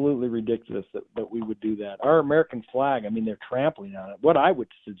absolutely ridiculous that we would do that. Our American flag, I mean, they're trampling on it. What I would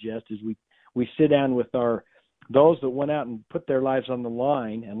suggest is we sit down with those that went out and put their lives on the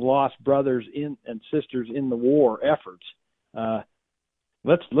line and lost brothers and sisters in the war efforts.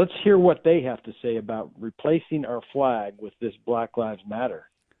 Let's hear what they have to say about replacing our flag with this Black Lives Matter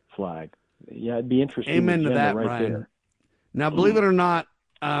flag. Yeah, it'd be interesting. Amen to that, right Brian. there. Now, believe it or not,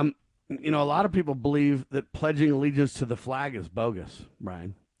 a lot of people believe that pledging allegiance to the flag is bogus,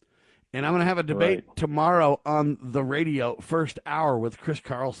 Brian. And I'm going to have a debate tomorrow on the radio, first hour, with Chris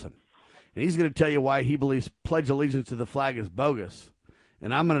Carlson. And he's going to tell you why he believes pledge allegiance to the flag is bogus.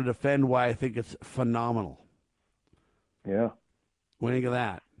 And I'm going to defend why I think it's phenomenal. Yeah. What do you think of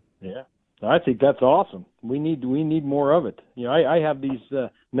that? Yeah. I think that's awesome. We need more of it. You know, I have these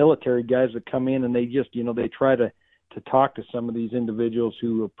military guys that come in and they just, they try to talk to some of these individuals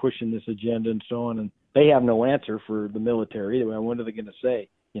who are pushing this agenda and so on, and they have no answer for the military. What are they going to say?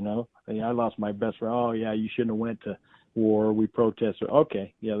 I lost my best friend. Oh yeah, you shouldn't have went to war. We protested.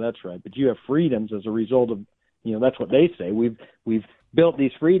 Okay, yeah, that's right. But you have freedoms as a result of, that's what they say. We've built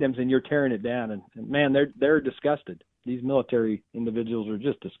these freedoms and you're tearing it down. And man, they're disgusted. These military individuals are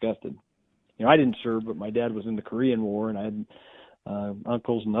just disgusted. I didn't serve, but my dad was in the Korean War, and I had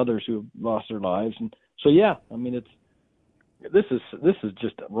uncles and others who have lost their lives. And so, yeah, I mean, this is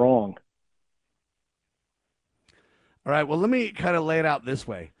just wrong. All right, well, let me kind of lay it out this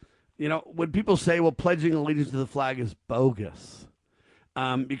way. When people say, well, pledging allegiance to the flag is bogus,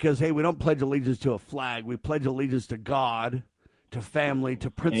 because, hey, we don't pledge allegiance to a flag. We pledge allegiance to God, to family, to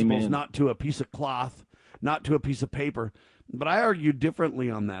principles, Amen. Not to a piece of cloth, not to a piece of paper. But I argue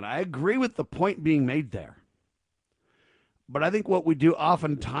differently on that. I agree with the point being made there. But I think what we do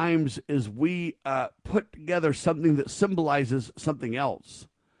oftentimes is we put together something that symbolizes something else.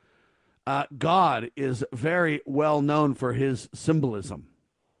 God is very well known for his symbolism.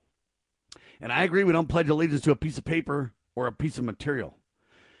 And I agree we don't pledge allegiance to a piece of paper or a piece of material.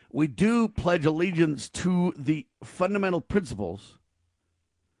 We do pledge allegiance to the fundamental principles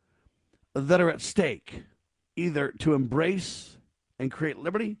that are at stake, either to embrace and create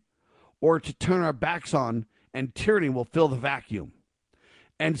liberty or to turn our backs on, and tyranny will fill the vacuum.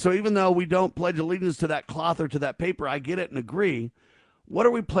 And so even though we don't pledge allegiance to that cloth or to that paper, I get it and agree. What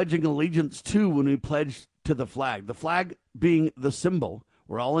are we pledging allegiance to when we pledge to the flag? The flag being the symbol.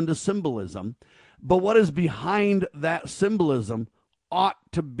 We're all into symbolism. But what is behind that symbolism ought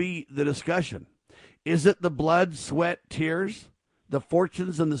to be the discussion. Is it the blood, sweat, tears, the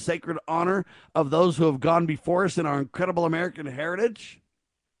fortunes, and the sacred honor of those who have gone before us in our incredible American heritage?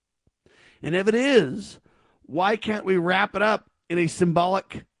 And if it is, why can't we wrap it up in a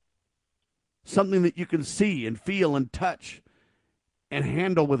symbolic, something that you can see and feel and touch and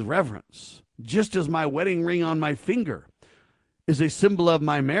handle with reverence? Just as my wedding ring on my finger is a symbol of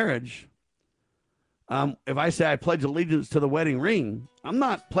my marriage, if I say I pledge allegiance to the wedding ring, I'm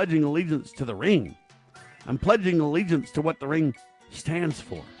not pledging allegiance to the ring. I'm pledging allegiance to what the ring stands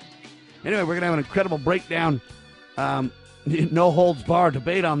for. Anyway, we're going to have an incredible breakdown, no holds barred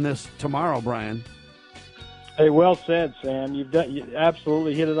debate on this tomorrow, Brian. Hey, well said, Sam. You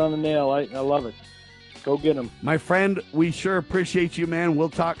absolutely hit it on the nail. I love it. Go get them. My friend, we sure appreciate you, man. We'll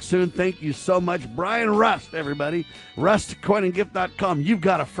talk soon. Thank you so much. Brian Rust, everybody. RustCoinandGift.com. You've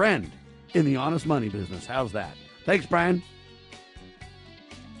got a friend in the honest money business. How's that? Thanks, Brian.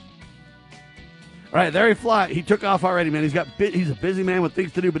 All right, there he flies. He took off already, man. He's a busy man with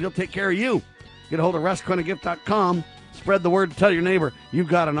things to do, but he'll take care of you. Get a hold of RustCoinandGift.com. Spread the word. Tell your neighbor you've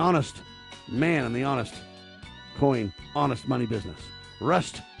got an honest man in the honest coin, honest money business.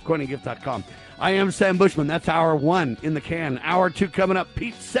 RustCoinandGift.com. I am Sam Bushman. That's hour 1 in the can. Hour 2 coming up.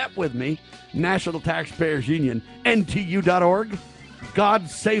 Pete Sepp with me. National Taxpayers Union. NTU.org. God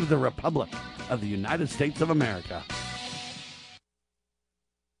save the Republic of the United States of America.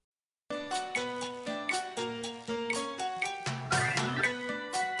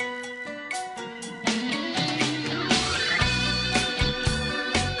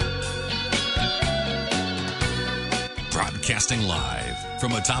 Broadcasting live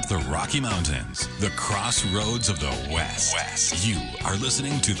from atop the Rocky Mountains, the crossroads of the West. You are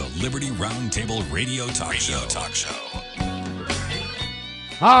listening to the Liberty Roundtable Radio Talk Show.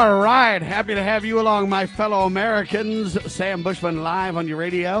 All right, happy to have you along, my fellow Americans. Sam Bushman live on your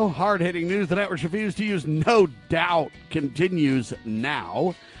radio. Hard-hitting news the networks refuse to use, no doubt, continues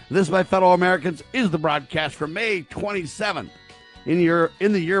now. This, my fellow Americans, is the broadcast for May 27th. In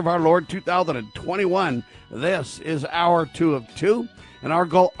the year of our Lord 2021, this is our 2 of 2, and our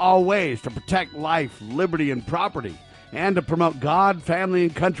goal always to protect life, liberty, and property, and to promote God, family,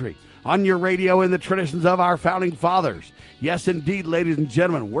 and country on your radio in the traditions of our founding fathers. Yes, indeed, ladies and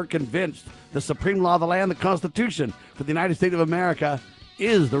gentlemen, we're convinced the supreme law of the land, the Constitution for the United States of America,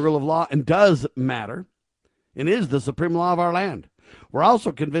 is the rule of law and does matter, and is the supreme law of our land. We're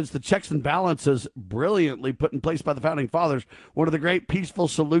also convinced the checks and balances brilliantly put in place by the Founding Fathers, one of the great peaceful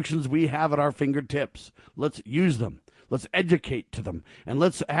solutions we have at our fingertips. Let's use them. Let's educate to them. And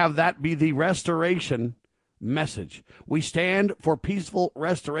let's have that be the restoration message. We stand for peaceful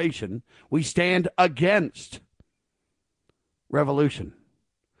restoration. We stand against revolution.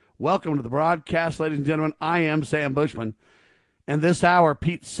 Welcome to the broadcast, ladies and gentlemen. I am Sam Bushman. And this hour,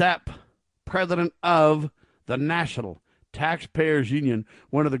 Pete Sepp, president of the National Taxpayers Union,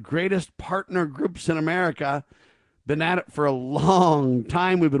 one of the greatest partner groups in America. Been at it for a long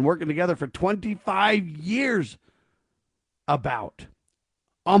time. We've been working together for 25 years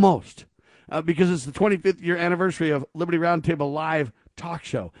almost, because it's the 25th year anniversary of Liberty Roundtable Live Talk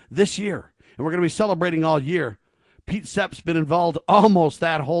Show this year. And we're going to be celebrating all year. Pete Sepp's been involved almost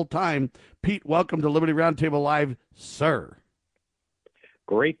that whole time. Pete, welcome to Liberty Roundtable Live, sir.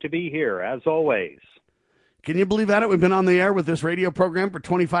 Great to be here, as always. Can you believe that? We've been on the air with this radio program for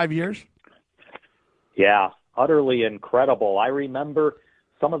 25 years. Yeah, utterly incredible. I remember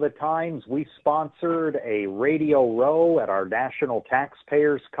some of the times we sponsored a radio row at our National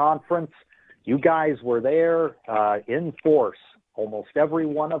Taxpayers Conference. You guys were there in force, almost every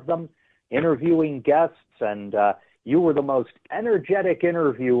one of them, interviewing guests, and you were the most energetic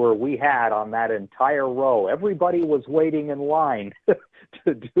interviewer we had on that entire row. Everybody was waiting in line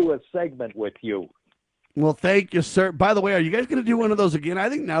to do a segment with you. Well, thank you, sir. By the way, are you guys going to do one of those again? I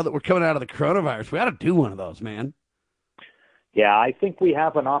think now that we're coming out of the coronavirus, we ought to do one of those, man. Yeah, I think we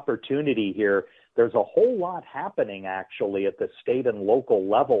have an opportunity here. There's a whole lot happening, actually, at the state and local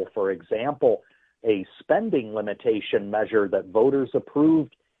level. For example, a spending limitation measure that voters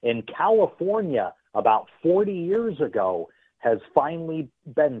approved in California about 40 years ago has finally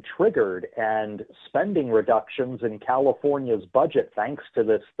been triggered, and spending reductions in California's budget, thanks to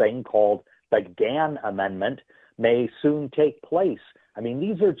this thing called the GAN Amendment, may soon take place. I mean,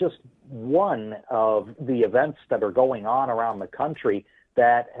 these are just one of the events that are going on around the country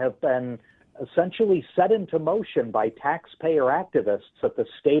that have been essentially set into motion by taxpayer activists at the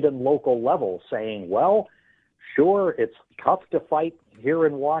state and local level, saying, well, sure, it's tough to fight here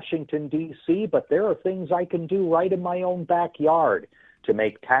in Washington, D.C., but there are things I can do right in my own backyard to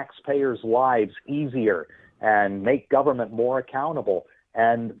make taxpayers' lives easier and make government more accountable.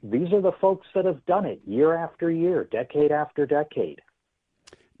 And these are the folks that have done it year after year, decade after decade.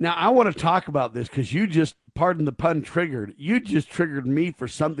 Now, I want to talk about this because you just, pardon the pun, you just triggered me for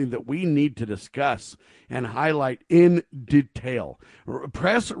something that we need to discuss and highlight in detail.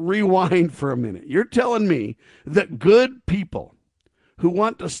 Press rewind for a minute. You're telling me that good people who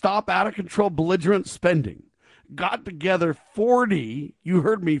want to stop out of control belligerent spending got together 40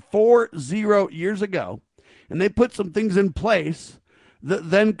 years ago, and they put some things in place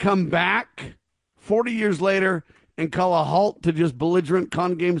that then come back 40 years later and call a halt to just belligerent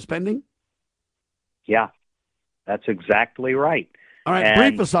con game spending? Yeah, that's exactly right. All right,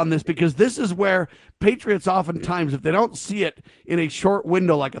 brief us on this, because this is where patriots oftentimes, if they don't see it in a short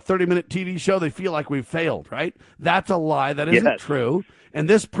window like a 30-minute TV show, they feel like we've failed, right? That's a lie. That isn't true. And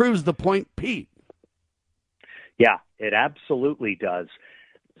this proves the point, Pete. Yeah, it absolutely does.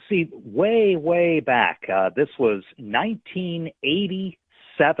 See, way back, this was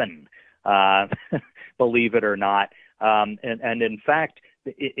 1987, believe it or not. And in fact,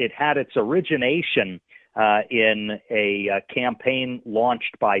 it had its origination in a campaign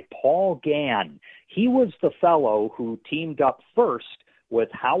launched by Paul Gahn. He was the fellow who teamed up first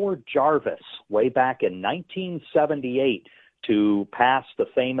with Howard Jarvis way back in 1978 to pass the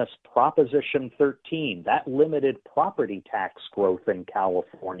famous Proposition 13. That limited property tax growth in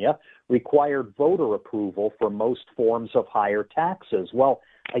California, required voter approval for most forms of higher taxes. Well,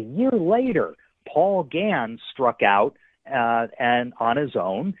 a year later, Paul Gahn struck out and on his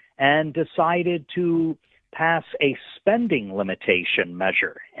own and decided to pass a spending limitation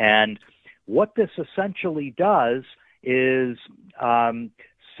measure. And what this essentially does is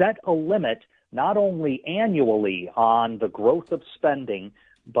set a limit not only annually on the growth of spending,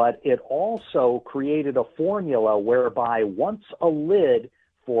 but it also created a formula whereby once a lid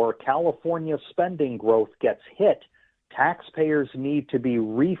for California spending growth gets hit, taxpayers need to be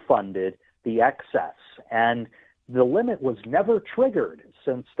refunded the excess. And the limit was never triggered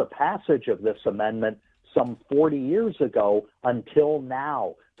since the passage of this amendment some 40 years ago until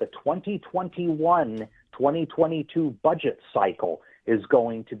now. The 2021-2022 budget cycle is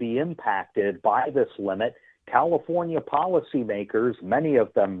going to be impacted by this limit. California policymakers, many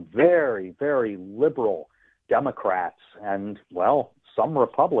of them very, very liberal Democrats, and, well, some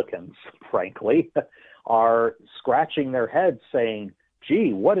Republicans, frankly, are scratching their heads saying,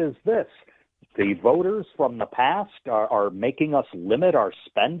 gee, what is this? The voters from the past are making us limit our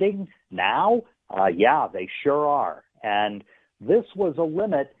spending now? Yeah, they sure are. And this was a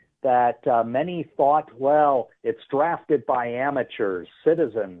limit that many thought, well, it's drafted by amateurs,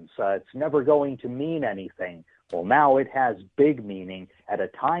 citizens. It's never going to mean anything. Well, now it has big meaning at a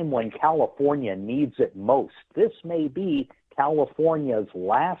time when California needs it most. This may be California's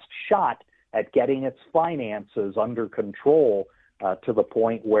last shot at getting its finances under control to the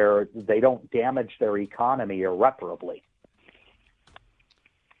point where they don't damage their economy irreparably.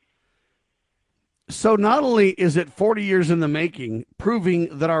 So not only is it 40 years in the making,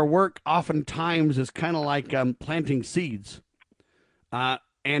 proving that our work oftentimes is kind of like planting seeds,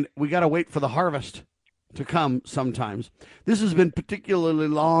 and we got to wait for the harvest to come sometimes. This has been particularly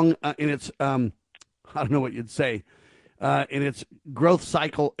long in its, I don't know what you'd say, in its growth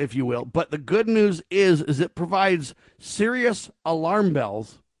cycle, if you will. But the good news is it provides serious alarm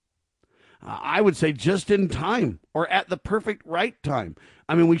bells, I would say just in time or at the perfect right time.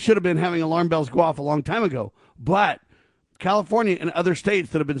 I mean, we should have been having alarm bells go off a long time ago, but California and other states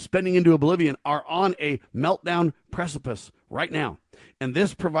that have been spending into oblivion are on a meltdown precipice right now. And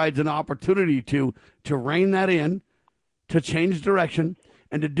this provides an opportunity to rein that in, to change direction,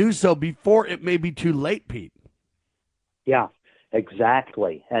 and to do so before it may be too late, Pete. Yeah,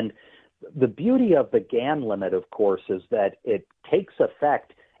 exactly. And the beauty of the GAN limit, of course, is that it takes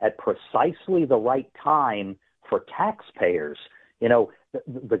effect at precisely the right time for taxpayers. You know,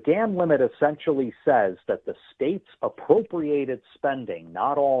 the GAN limit essentially says that the state's appropriated spending,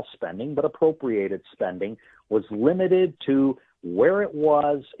 not all spending, but appropriated spending, was limited to where it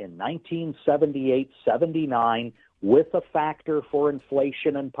was in 1978-79 with a factor for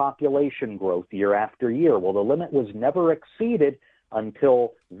inflation and population growth year after year. Well, the limit was never exceeded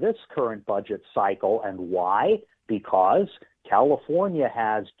until this current budget cycle. And why? Because California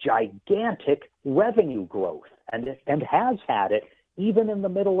has gigantic revenue growth and has had it even in the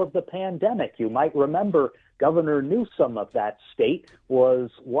middle of the pandemic. You might remember Governor Newsom of that state was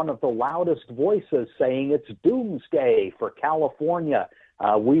one of the loudest voices saying it's doomsday for California.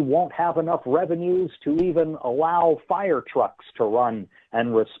 We won't have enough revenues to even allow fire trucks to run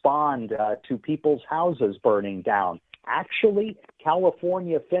and respond to people's houses burning down. Actually,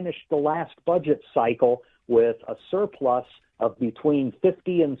 California finished the last budget cycle with a surplus of between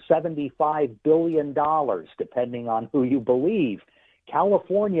 $50 and $75 billion, depending on who you believe.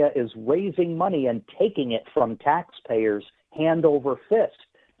 California is raising money and taking it from taxpayers hand over fist.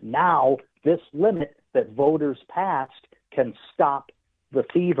 Now, this limit that voters passed can stop the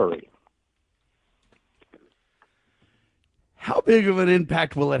thievery. How big of an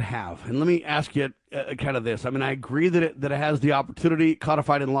impact will it have? And let me ask you kind of this. I mean, I agree that it has the opportunity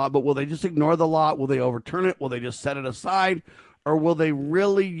codified in law, but will they just ignore the law? Will they overturn it? Will they just set it aside? Or will they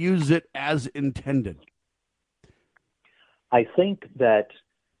really use it as intended? I think that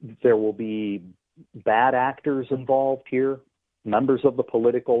there will be bad actors involved here, members of the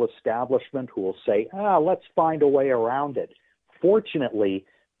political establishment who will say, let's find a way around it. Fortunately,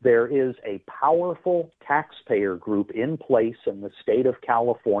 there is a powerful taxpayer group in place in the state of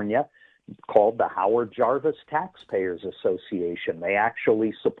California called the Howard Jarvis Taxpayers Association. They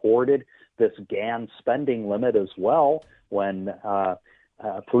actually supported this GAN spending limit as well when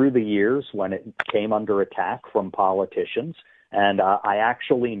through the years when it came under attack from politicians. And I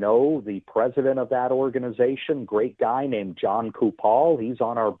actually know the president of that organization, great guy named John Kupal. He's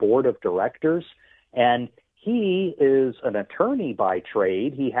on our board of directors. And he is an attorney by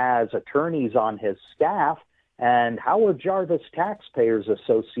trade. He has attorneys on his staff. And Howard Jarvis Taxpayers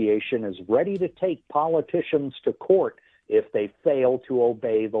Association is ready to take politicians to court if they fail to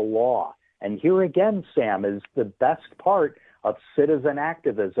obey the law. And here again, Sam, is the best part of citizen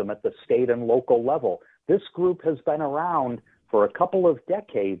activism at the state and local level. This group has been around for a couple of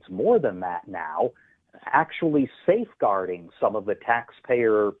decades, more than that now. actually safeguarding some of the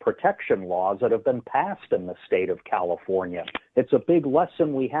taxpayer protection laws that have been passed in the state of California. It's a big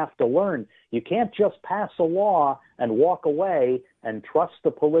lesson we have to learn. You can't just pass a law and walk away and trust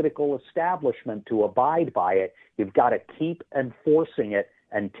the political establishment to abide by it. You've got to keep enforcing it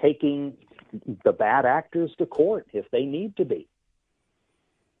and taking the bad actors to court if they need to be.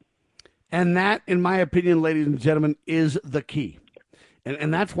 And that, in my opinion, ladies and gentlemen, is the key.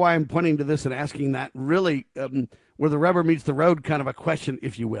 And that's why I'm pointing to this and asking that really where the rubber meets the road kind of a question,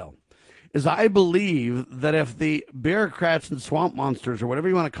 if you will, is I believe that if the bureaucrats and swamp monsters, or whatever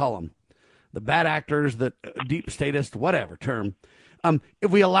you want to call them, the bad actors, the deep statist, whatever term, if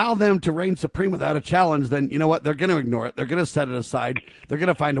we allow them to reign supreme without a challenge, then you know what? They're going to ignore it. They're going to set it aside. They're going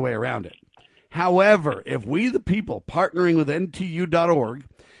to find a way around it. However, if we, the people, partnering with NTU.org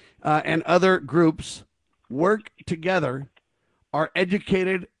and other groups, work together, are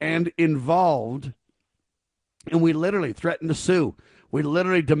educated and involved, and we literally threaten to sue, we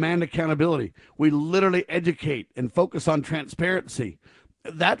literally demand accountability, we literally educate and focus on transparency,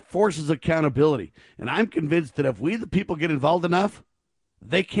 that forces accountability. And I'm convinced that if we, the people, get involved enough,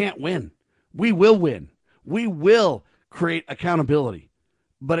 they can't win. We will win. We will create accountability.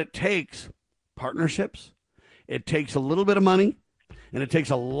 But it takes partnerships, it takes a little bit of money, and it takes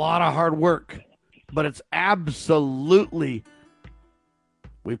a lot of hard work. But it's absolutely,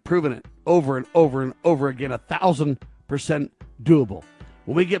 we've proven it over and over and over again, 1,000% doable.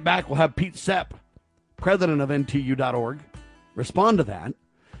 When we get back, we'll have Pete Sepp, president of NTU.org, respond to that.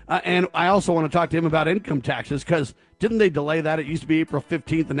 And I also want to talk to him about income taxes, because didn't they delay that? It used to be April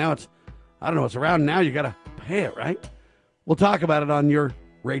 15th, and now it's, I don't know, it's around now. You got to pay it, right? We'll talk about it on your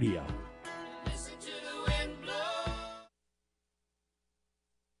radio.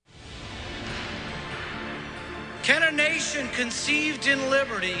 Can a nation conceived in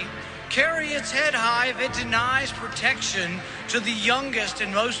liberty carry its head high if it denies protection to the youngest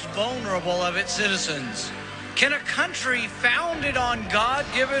and most vulnerable of its citizens? Can a country founded on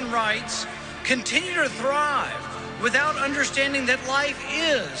God-given rights continue to thrive without understanding that life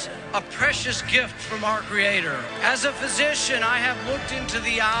is a precious gift from our Creator? As a physician, I have looked into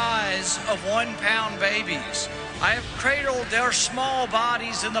the eyes of 1-pound babies. I have cradled their small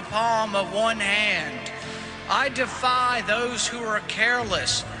bodies in the palm of one hand. I defy those who are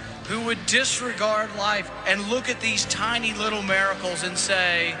careless, who would disregard life and look at these tiny little miracles and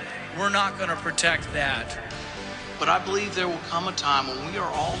say, we're not going to protect that. But I believe there will come a time when we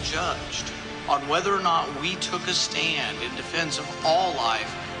are all judged on whether or not we took a stand in defense of all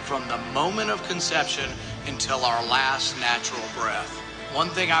life from the moment of conception until our last natural breath. One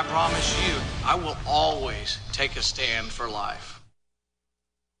thing I promise you, I will always take a stand for life.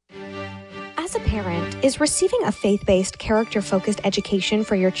 As a parent, is receiving a faith-based, character-focused education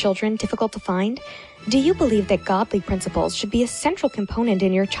for your children difficult to find? Do you believe that godly principles should be a central component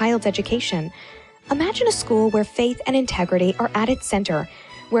in your child's education? Imagine a school where faith and integrity are at its center,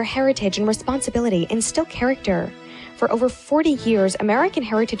 where heritage and responsibility instill character. For over 40 years, American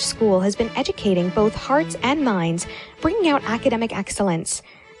Heritage School has been educating both hearts and minds, bringing out academic excellence.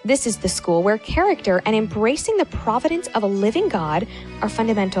 This is the school where character and embracing the providence of a living God are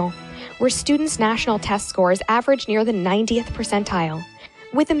fundamental, where students' national test scores average near the 90th percentile.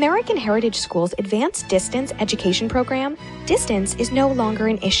 With American Heritage School's advanced distance education program, distance is no longer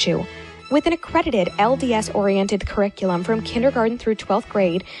an issue. With an accredited LDS-oriented curriculum from kindergarten through 12th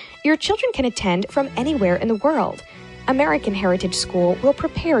grade, your children can attend from anywhere in the world. American Heritage School will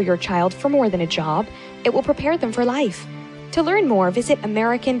prepare your child for more than a job. It will prepare them for life. To learn more, visit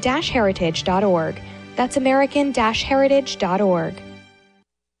American-Heritage.org. That's American-Heritage.org.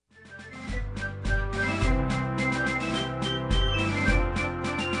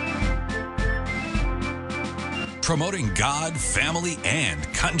 Promoting God, family, and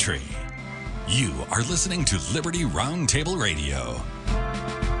country. You are listening to Liberty Roundtable Radio.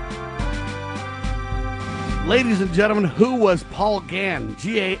 Ladies and gentlemen, who was Paul Gann?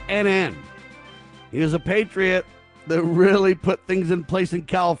 Gann. He was a patriot that really put things in place in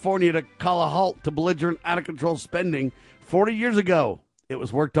California to call a halt to belligerent, out-of-control spending 40 years ago. It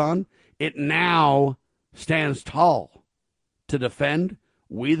was worked on. It now stands tall to defend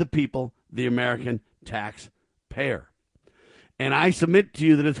we the people, the American taxpayer. And I submit to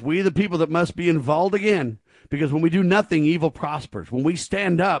you that it's we the people that must be involved again, because when we do nothing, evil prospers. When we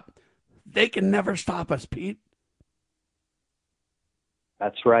stand up, they can never stop us, Pete.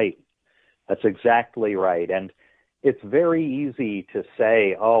 That's right. That's exactly right. And it's very easy to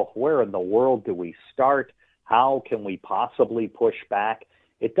say, oh, where in the world do we start? How can we possibly push back?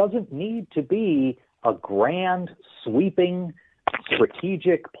 It doesn't need to be a grand, sweeping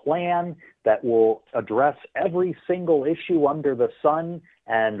strategic plan that will address every single issue under the sun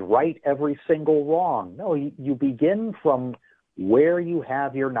and right every single wrong. No, you begin from where you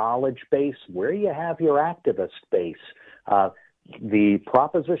have your knowledge base, where you have your activist base. The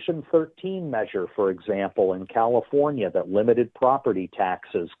Proposition 13 measure, for example, in California that limited property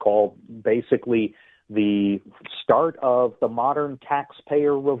taxes, called basically the start of the modern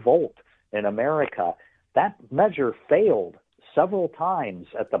taxpayer revolt in America. That measure failed several times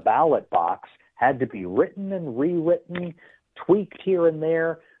at the ballot box, had to be written and rewritten, tweaked here and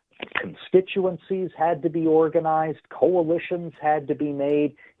there. Constituencies had to be organized, coalitions had to be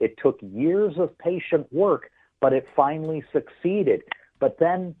made. It took years of patient work, but it finally succeeded. But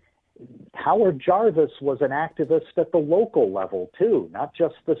then Howard Jarvis was an activist at the local level too, not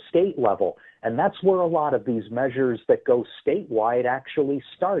just the state level. And that's where a lot of these measures that go statewide actually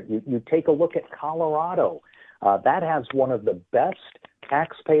start. You take a look at Colorado. That has one of the best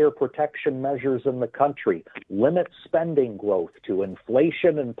taxpayer protection measures in the country. Limit spending growth to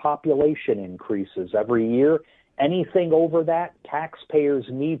inflation and population increases every year. Anything over that, taxpayers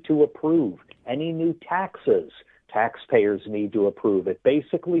need to approve. Any new taxes, taxpayers need to approve. It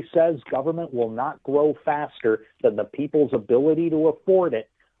basically says government will not grow faster than the people's ability to afford it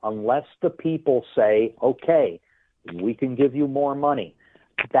unless the people say, okay, we can give you more money.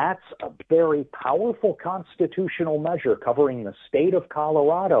 That's a very powerful constitutional measure covering the state of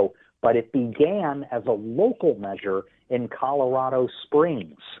Colorado, but it began as a local measure in Colorado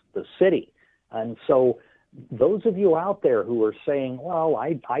Springs, the city. And so those of you out there who are saying, well,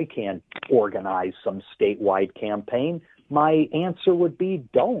 I can't organize some statewide campaign, my answer would be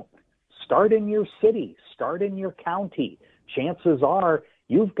don't. Start in your city. Start in your county. Chances are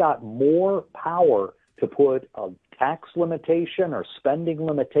you've got more power to put a tax limitation or spending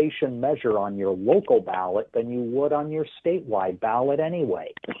limitation measure on your local ballot than you would on your statewide ballot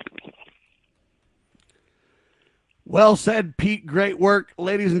anyway. Well said, Pete. Great work.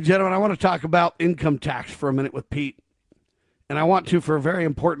 Ladies and gentlemen, I want to talk about income tax for a minute with Pete. And I want to for a very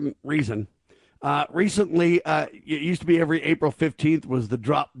important reason. Recently, it used to be every April 15th was the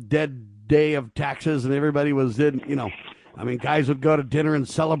drop dead day of taxes, and everybody was in, guys would go to dinner and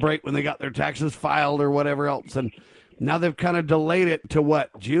celebrate when they got their taxes filed or whatever else. And now they've kind of delayed it to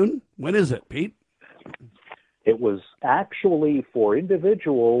what, June? When is it, Pete? It was actually for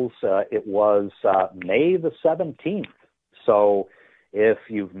individuals, it was May the 17th. So if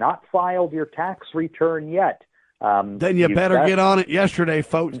you've not filed your tax return yet, then you better get on it yesterday,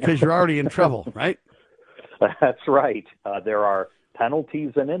 folks, because you're already in trouble, right? That's right. There are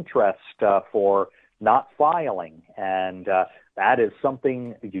penalties and interest for not filing, and that is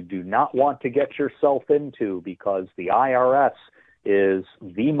something you do not want to get yourself into, because the IRS is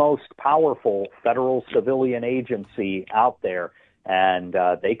the most powerful federal civilian agency out there, and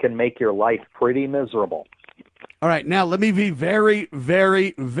they can make your life pretty miserable. All right, now let me be very,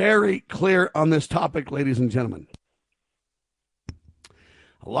 very, very clear on this topic, ladies and gentlemen.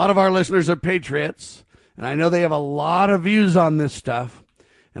 A lot of our listeners are patriots, and I know they have a lot of views on this stuff,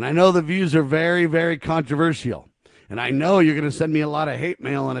 and I know the views are very, very controversial. And I know you're going to send me a lot of hate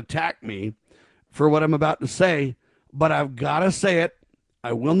mail and attack me for what I'm about to say, but I've got to say it.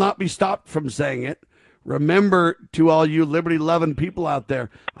 I will not be stopped from saying it. Remember, to all you liberty-loving people out there,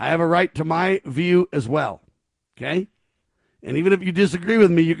 I have a right to my view as well, okay? And even if you disagree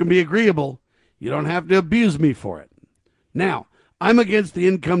with me, you can be agreeable. You don't have to abuse me for it. Now, I'm against the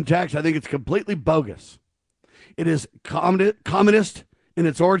income tax. I think it's completely bogus. It is communist in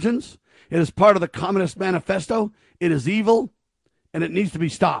its origins. It is part of the Communist Manifesto. It is evil, and it needs to be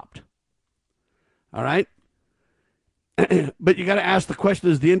stopped. All right? But you got to ask the question,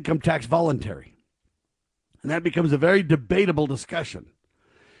 is the income tax voluntary? And that becomes a very debatable discussion.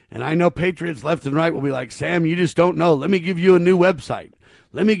 And I know patriots left and right will be like, Sam, you just don't know. Let me give you a new website.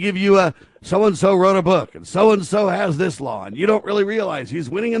 Let me give you a so-and-so wrote a book, and so-and-so has this law, and you don't really realize he's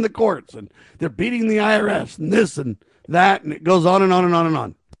winning in the courts, and they're beating the IRS, and this and that, and it goes on and on and on and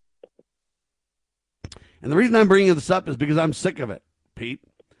on. And the reason I'm bringing this up is because I'm sick of it, Pete.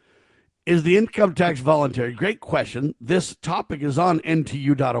 Is the income tax voluntary? Great question. This topic is on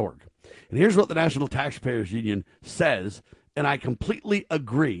NTU.org. And here's what the National Taxpayers Union says, and I completely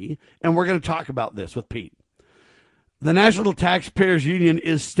agree, and we're going to talk about this with Pete. The National Taxpayers Union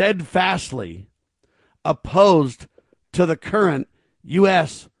is steadfastly opposed to the current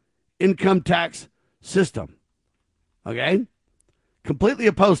U.S. income tax system. Okay? Completely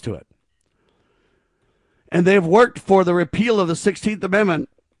opposed to it. And they've worked for the repeal of the 16th Amendment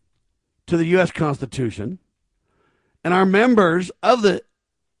to the U.S. Constitution. And our members of the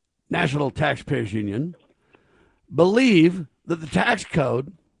National Taxpayers Union believe that the tax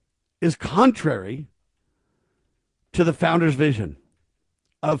code is contrary to the founder's vision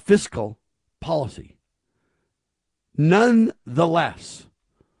of fiscal policy. Nonetheless,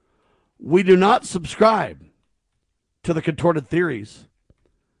 we do not subscribe to the contorted theories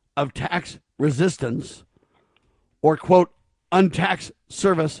of tax resistance or, quote, untaxed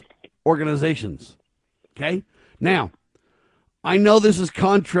service organizations. Okay? Now, I know this is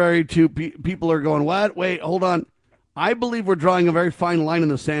contrary to people are going, what? Wait, hold on. I believe we're drawing a very fine line in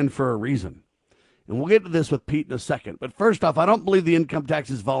the sand for a reason. And we'll get to this with Pete in a second. But first off, I don't believe the income tax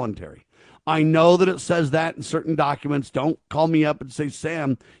is voluntary. I know that it says that in certain documents. Don't call me up and say,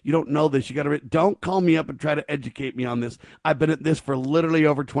 Sam, you don't know this. You got to don't call me up and try to educate me on this. I've been at this for literally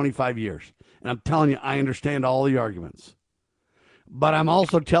over 25 years. And I'm telling you, I understand all the arguments. But I'm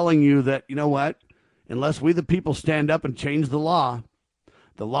also telling you that, you know what? Unless we the people stand up and change the laws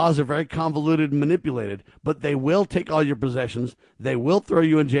are very convoluted and manipulated, but they will take all your possessions, they will throw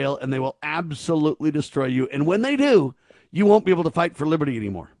you in jail, and they will absolutely destroy you. And when they do, you won't be able to fight for liberty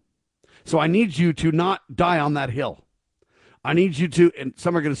anymore. So I need you to not die on that hill. I need you to, and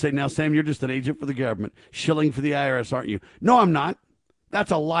some are going to say, now, Sam, you're just an agent for the government, shilling for the IRS, aren't you? No, I'm not.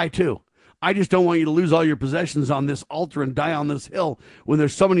 That's a lie, too. I just don't want you to lose all your possessions on this altar and die on this hill when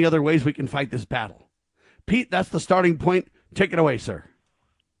there's so many other ways we can fight this battle. Pete, that's the starting point. Take it away, sir.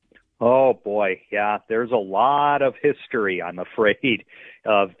 Oh, boy. Yeah, there's a lot of history, I'm afraid,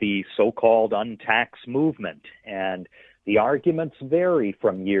 of the so-called untaxed movement. And the arguments vary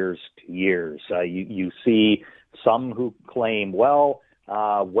from years to years. You see some who claim, well,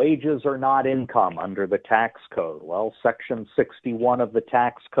 wages are not income under the tax code. Well, Section 61 of the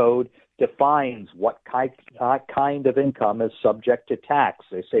tax code defines what kind of income is subject to tax.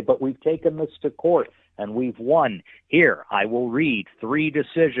 They say, but we've taken this to court and we've won. Here, I will read 3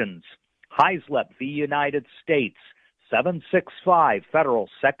 decisions. Heislep v. United States, 765, Federal,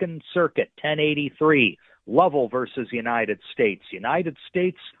 2nd Circuit, 1083. Lovell versus United States. United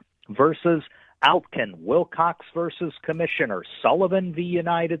States versus Altkin. Wilcox versus Commissioner. Sullivan v.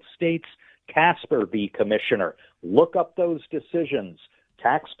 United States. Casper v. Commissioner. Look up those decisions.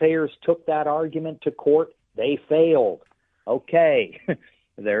 Taxpayers took that argument to court. They failed. Okay,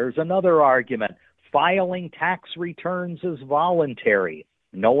 there's another argument. Filing tax returns is voluntary.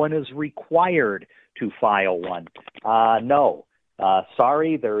 No one is required to file one. No.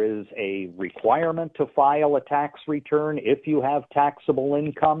 Sorry, there is a requirement to file a tax return if you have taxable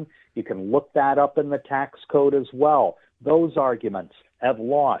income. You can look that up in the tax code as well. Those arguments have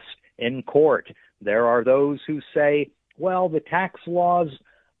lost in court. There are those who say, well, the tax laws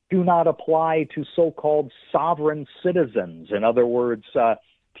do not apply to so-called sovereign citizens. In other words,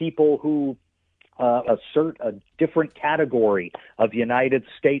 people who assert a different category of United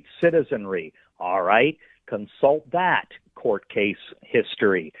States citizenry. All right, consult that court case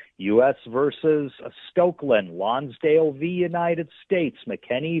history. U.S. versus Stokeland, Lonsdale v. United States,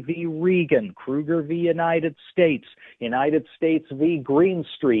 McKinney v. Regan, Kruger v. United States v.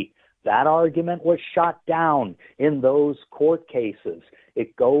 Greenstreet. That argument was shot down in those court cases.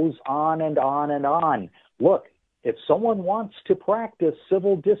 It goes on and on and on. Look, if someone wants to practice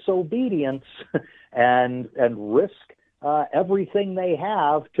civil disobedience and risk everything they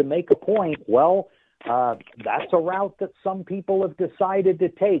have to make a point, well, that's a route that some people have decided to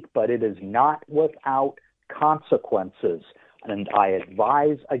take, but it is not without consequences. And I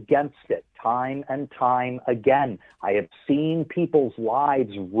advise against it time and time again. I have seen people's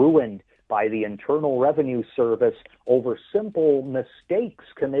lives ruined by the Internal Revenue Service over simple mistakes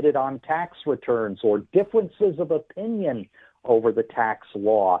committed on tax returns or differences of opinion over the tax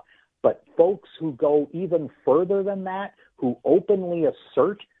law. But folks who go even further than that, who openly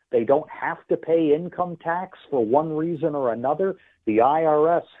assert they don't have to pay income tax for one reason or another, the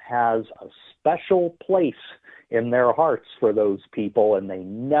IRS has a special place in their hearts for those people, and they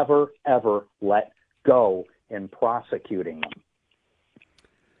never, ever let go in prosecuting them.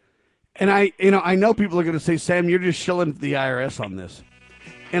 And I know people are going to say, Sam, you're just shilling the IRS on this.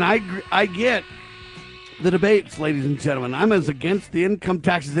 And I get the debates, ladies and gentlemen. I'm as against the income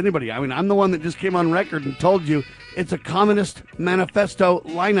tax as anybody. I mean, I'm the one that just came on record and told you it's a communist manifesto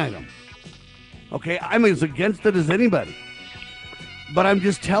line item. Okay, I'm as against it as anybody. But I'm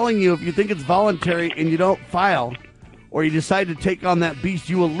just telling you, if you think it's voluntary and you don't file, or you decide to take on that beast,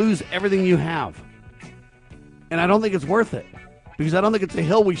 you will lose everything you have. And I don't think it's worth it, because I don't think it's a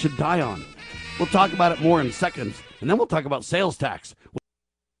hill we should die on. We'll talk about it more in seconds, and then we'll talk about sales tax.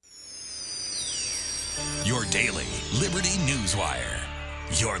 Your daily Liberty News Wire.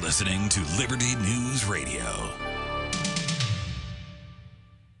 You're listening to Liberty News Radio.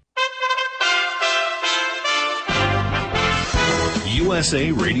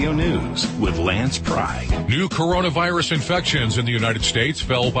 USA Radio News with Lance Pry. New coronavirus infections in the United States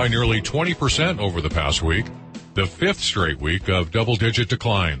fell by nearly 20% over the past week, the fifth straight week of double-digit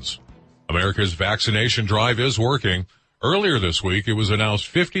declines. America's vaccination drive is working. Earlier this week, it was announced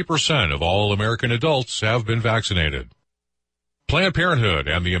 50% of all American adults have been vaccinated. Planned Parenthood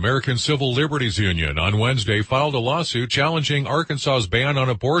and the American Civil Liberties Union on Wednesday filed a lawsuit challenging Arkansas's ban on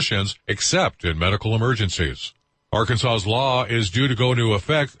abortions except in medical emergencies. Arkansas's law is due to go into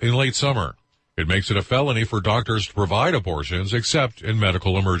effect in late summer. It makes it a felony for doctors to provide abortions except in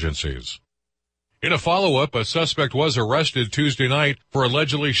medical emergencies. In a follow-up, a suspect was arrested Tuesday night for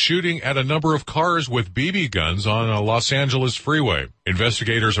allegedly shooting at a number of cars with BB guns on a Los Angeles freeway.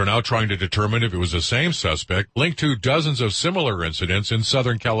 Investigators are now trying to determine if it was the same suspect linked to dozens of similar incidents in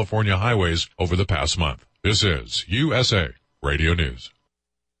Southern California highways over the past month. This is USA Radio News.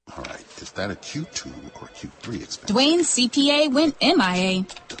 All right, is that a Q2 or Q3 expense? Dwayne's CPA went MIA.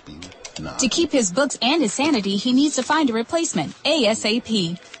 W9. To keep his books and his sanity, he needs to find a replacement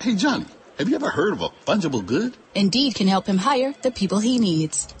ASAP. Hey, Johnny, have you ever heard of a fungible good? Indeed can help him hire the people he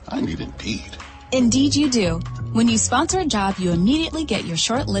needs. I need Indeed. Indeed you do. When you sponsor a job, you immediately get your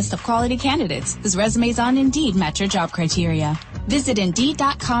short list of quality candidates whose resumes on Indeed match your job criteria. Visit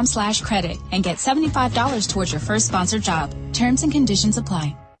Indeed.com/credit and get $75 towards your first sponsored job. Terms and conditions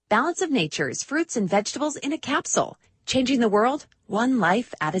apply. Balance of Nature's fruits and vegetables in a capsule. Changing the world, one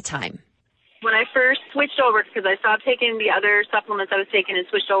life at a time. When I first switched over, because I stopped taking the other supplements I was taking and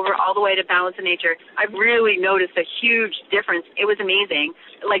switched over all the way to Balance of Nature, I really noticed a huge difference. It was amazing.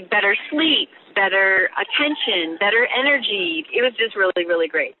 Like better sleep, better attention, better energy. It was just really, really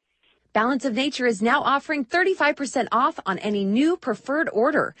great. Balance of Nature is now offering 35% off on any new preferred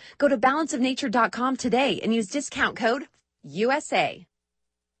order. Go to balanceofnature.com today and use discount code USA.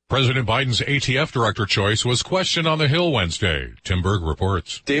 President Biden's ATF director choice was questioned on the Hill Wednesday. Tim Berg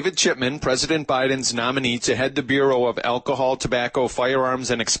reports. David Chipman, President Biden's nominee to head the Bureau of Alcohol, Tobacco,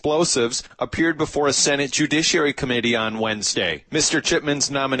 Firearms, and Explosives, appeared before a Senate Judiciary Committee on Wednesday. Mr. Chipman's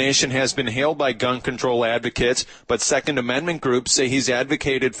nomination has been hailed by gun control advocates, but Second Amendment groups say he's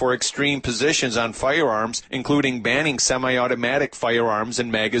advocated for extreme positions on firearms, including banning semi-automatic firearms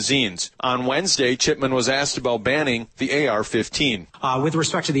and magazines. On Wednesday, Chipman was asked about banning the AR-15. With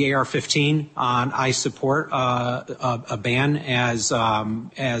respect to the AR-15, I support a ban as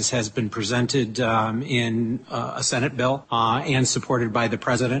has been presented in a Senate bill and supported by the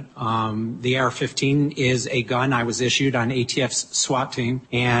president. The AR-15 is a gun I was issued on ATF's SWAT team,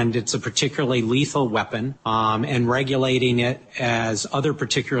 and it's a particularly lethal weapon. And regulating it as other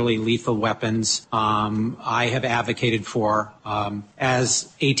particularly lethal weapons, I have advocated for.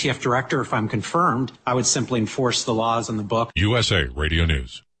 As ATF director, if I'm confirmed, I would simply enforce the laws in the book. USA Radio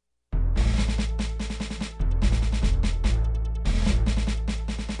News.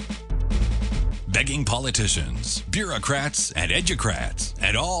 Begging politicians, bureaucrats, and educrats,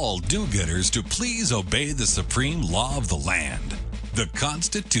 and all do-gooders to please obey the supreme law of the land, the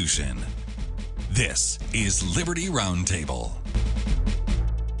Constitution. This is Liberty Roundtable.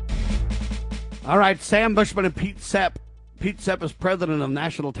 All right, Sam Bushman and Pete Sepp. Pete Sepp is president of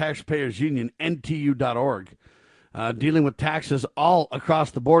National Taxpayers Union, NTU.org, dealing with taxes all across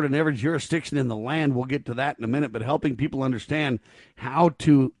the board in every jurisdiction in the land. We'll get to that in a minute, but helping people understand how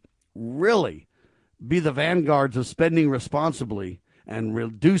to really be the vanguards of spending responsibly and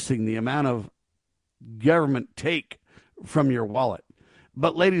reducing the amount of government take from your wallet.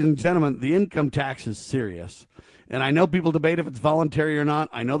 But, ladies and gentlemen, the income tax is serious. And I know people debate if it's voluntary or not.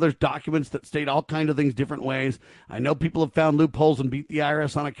 I know there's documents that state all kinds of things different ways. I know people have found loopholes and beat the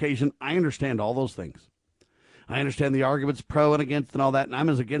IRS on occasion. I understand all those things. I understand the arguments pro and against and all that, and I'm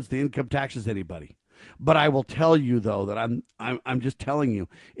as against the income tax as anybody. But I will tell you, though, that I'm just telling you,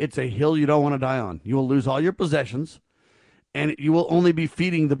 it's a hill you don't want to die on. You will lose all your possessions, and you will only be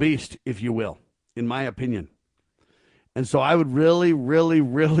feeding the beast, if you will, in my opinion. And so I would really, really,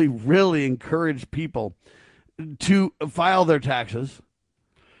 really, really encourage people to file their taxes.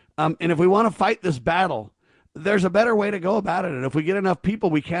 And if we want to fight this battle, there's a better way to go about it. And if we get enough people,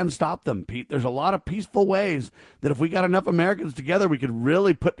 we can stop them, Pete. There's a lot of peaceful ways that if we got enough Americans together, we could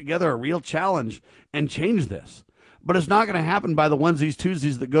really put together a real challenge and change this. But it's not going to happen by the onesies,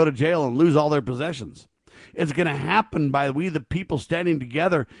 twosies that go to jail and lose all their possessions. It's going to happen by we, the people, standing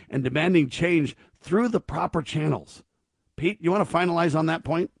together and demanding change through the proper channels. Pete, you want to finalize on that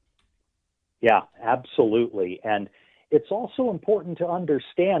point? Yeah, absolutely. And it's also important to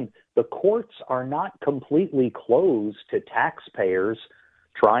understand the courts are not completely closed to taxpayers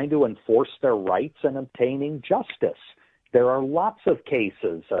trying to enforce their rights and obtaining justice. There are lots of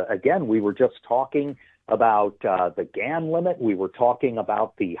cases. Again, we were just talking about the GAN limit. We were talking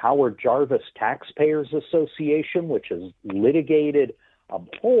about the Howard Jarvis Taxpayers Association, which has litigated a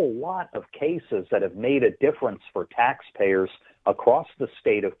whole lot of cases that have made a difference for taxpayers across the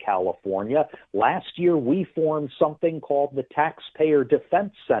state of California. Last year, we formed something called the Taxpayer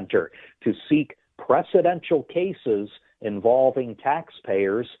Defense Center to seek precedential cases involving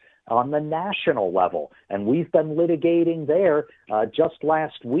taxpayers on the national level. And we've been litigating there. Just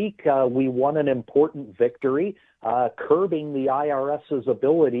last week, we won an important victory, curbing the IRS's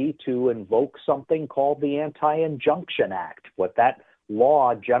ability to invoke something called the Anti-Injunction Act. What that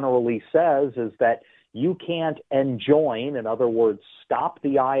law generally says is that you can't enjoin, in other words, stop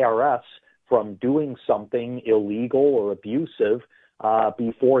the IRS from doing something illegal or abusive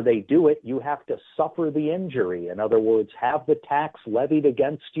before they do it. You have to suffer the injury. In other words, have the tax levied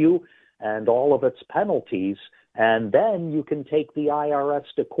against you and all of its penalties, and then you can take the IRS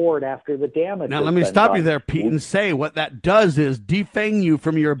to court after the damage. Now, let me stop you there, Pete, and say what that does is defang you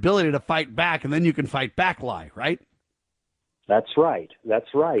from your ability to fight back, and then you can fight back lie, right? That's right.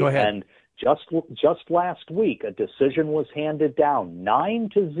 That's right. Go ahead. And just last week, a decision was handed down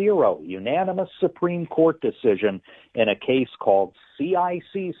 9-0, unanimous Supreme Court decision in a case called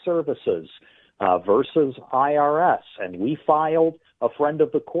CIC Services versus IRS. And we filed a friend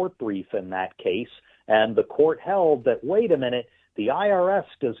of the court brief in that case, and the court held that, wait a minute, the IRS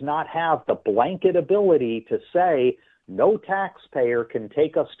does not have the blanket ability to say no taxpayer can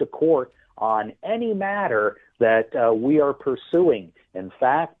take us to court on any matter that we are pursuing. In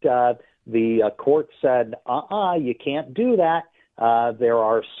fact, the court said, you can't do that. There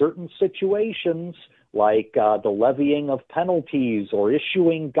are certain situations like the levying of penalties or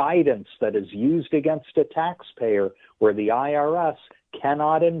issuing guidance that is used against a taxpayer where the IRS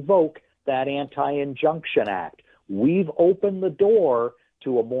cannot invoke that Anti-Injunction Act. We've opened the door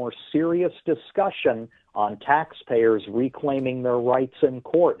to a more serious discussion on taxpayers reclaiming their rights in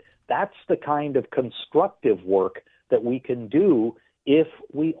court. That's the kind of constructive work that we can do if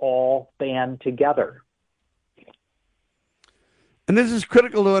we all band together. And this is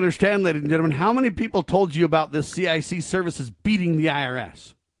critical to understand, ladies and gentlemen. How many people told you about this CIC Services beating the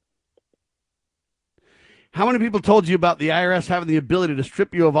IRS? How many people told you about the IRS having the ability to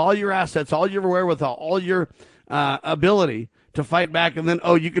strip you of all your assets, all your wherewithal, all your ability to fight back, and then,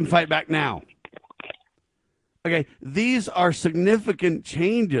 you can fight back now? Okay, these are significant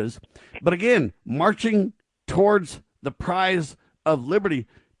changes. But again, marching towards the prize of liberty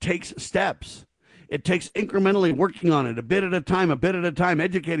takes steps. It takes incrementally working on it, a bit at a time,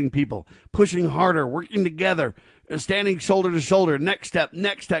 educating people, pushing harder, working together, standing shoulder to shoulder, next step.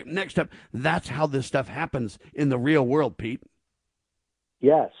 That's how this stuff happens in the real world, Pete.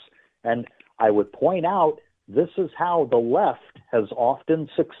 Yes, and I would point out this is how the left has often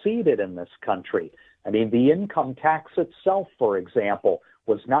succeeded in this country. I mean, the income tax itself, for example,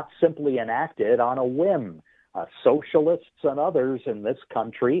 was not simply enacted on a whim. Socialists and others in this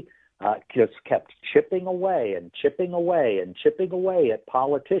country just kept chipping away at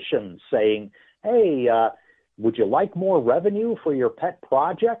politicians saying, hey, would you like more revenue for your pet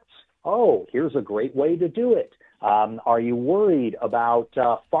projects? Oh, here's a great way to do it. Are you worried about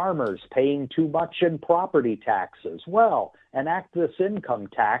farmers paying too much in property taxes? Well, enact this income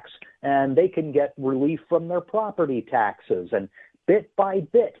tax and they can get relief from their property taxes. And bit by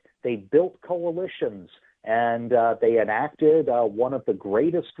bit, they built coalitions and they enacted one of the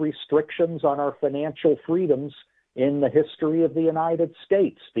greatest restrictions on our financial freedoms in the history of the United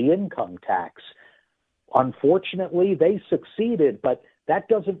States, the income tax. Unfortunately, they succeeded, but that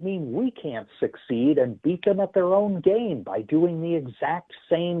doesn't mean we can't succeed and beat them at their own game by doing the exact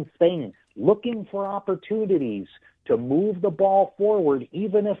same thing, looking for opportunities to move the ball forward,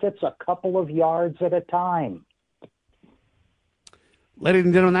 even if it's a couple of yards at a time. Ladies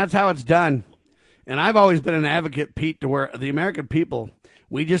and gentlemen, that's how it's done. And I've always been an advocate, Pete, to where the American people,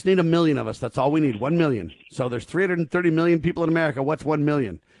 we just need 1 million of us. That's all we need, 1 million. So there's 330 million people in America. What's 1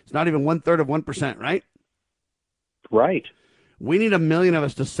 million? It's not even 1/3 of 1%, right? Right. We need 1 million of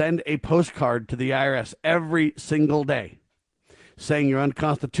us to send a postcard to the IRS every single day saying you're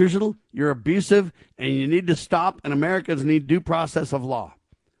unconstitutional, you're abusive, and you need to stop, and Americans need due process of law.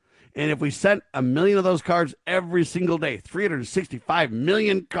 And if we sent 1 million of those cards every single day, 365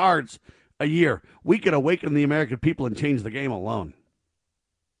 million cards a year, we could awaken the American people and change the game alone.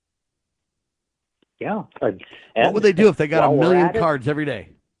 Yeah. What would they do if they got 1 million cards every day?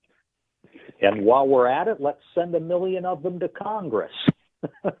 And while we're at it, let's send 1 million of them to Congress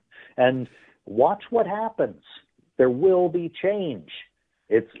and watch what happens. There will be change.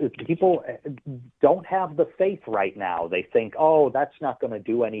 People don't have the faith right now. They think, oh, that's not going to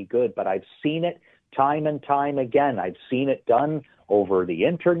do any good. But I've seen it time and time again. I've seen it done over the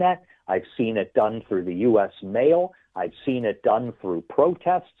internet. I've seen it done through the U.S. mail. I've seen it done through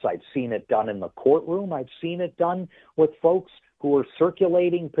protests. I've seen it done in the courtroom. I've seen it done with folks who are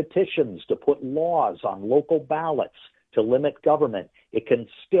circulating petitions to put laws on local ballots to limit government. It can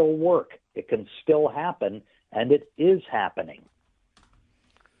still work. It can still happen, and it is happening.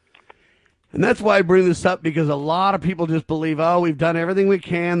 And that's why I bring this up, because a lot of people just believe, oh, we've done everything we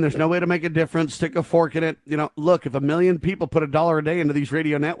can. There's no way to make a difference. Stick a fork in it. You know, look, if 1 million people put $1 a day into these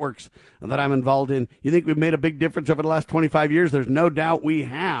radio networks that I'm involved in, you think we've made a big difference over the last 25 years? There's no doubt we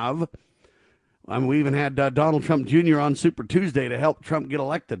have. We even had Donald Trump Jr. on Super Tuesday to help Trump get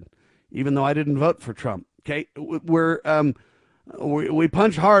elected, even though I didn't vote for Trump. Okay, we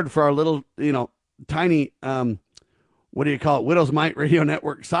punch hard for our little, tiny, Widow's Mite radio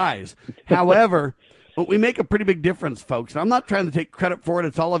network size. However, we make a pretty big difference, folks. And I'm not trying to take credit for it.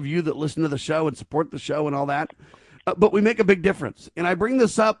 It's all of you that listen to the show and support the show and all that. But we make a big difference. And I bring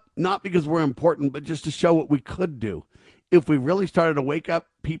this up not because we're important, but just to show what we could do if we really started to wake up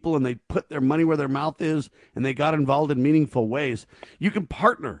people and they put their money where their mouth is and they got involved in meaningful ways. You can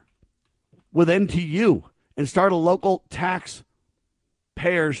partner with NTU and start a local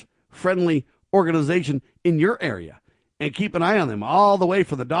taxpayers-friendly organization in your area. And keep an eye on them all the way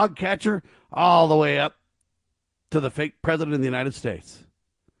from the dog catcher all the way up to the fake president of the United States.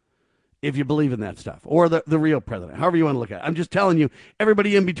 If you believe in that stuff. Or the real president. However you want to look at it. I'm just telling you,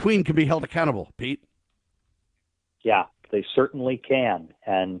 everybody in between can be held accountable, Pete. Yeah, they certainly can.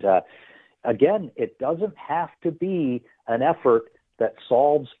 And again, it doesn't have to be an effort that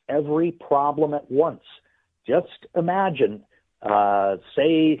solves every problem at once. Just imagine,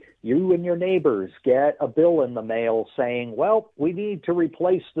 say you and your neighbors get a bill in the mail saying, well, we need to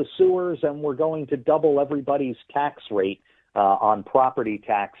replace the sewers and we're going to double everybody's tax rate on property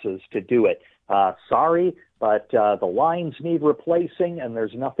taxes to do it. Sorry, but the lines need replacing and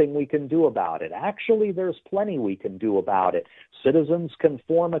there's nothing we can do about it. Actually, there's plenty we can do about it. Citizens can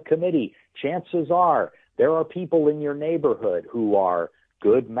form a committee. Chances are there are people in your neighborhood who are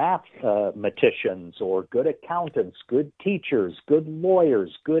good mathematicians or good accountants, good teachers, good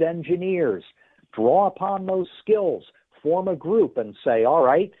lawyers, good engineers. Draw upon those skills, form a group and say, all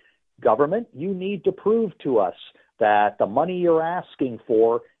right, government, you need to prove to us that the money you're asking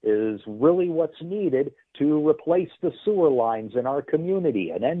for is really what's needed to replace the sewer lines in our community.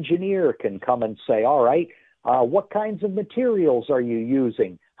 An engineer can come and say, all right, what kinds of materials are you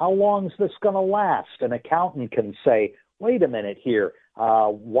using? How long is this going to last? An accountant can say, wait a minute here.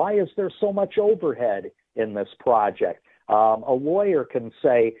 Why is there so much overhead in this project? A lawyer can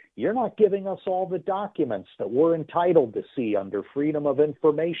say, you're not giving us all the documents that we're entitled to see under Freedom of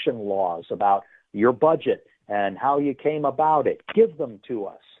Information laws about your budget and how you came about it. Give them to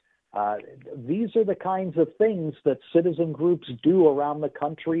us. These are the kinds of things that citizen groups do around the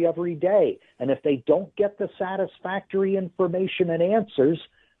country every day. And if they don't get the satisfactory information and answers,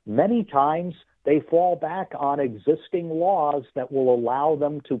 many times they fall back on existing laws that will allow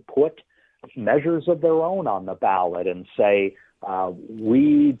them to put measures of their own on the ballot and say,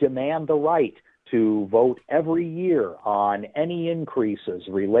 we demand the right to vote every year on any increases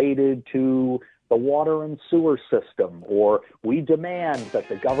related to the water and sewer system, or we demand that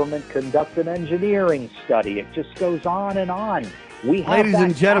the government conduct an engineering study. It just goes on and on. We have Ladies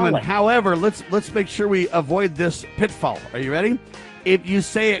and gentlemen, talent. however, let's make sure we avoid this pitfall. Are you ready? If you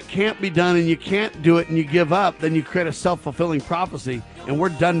say it can't be done and you can't do it and you give up, then you create a self-fulfilling prophecy, and we're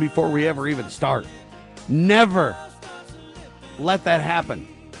done before we ever even start. Never let that happen.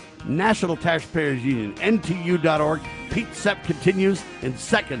 National Taxpayers Union, NTU.org. Pete Sepp continues in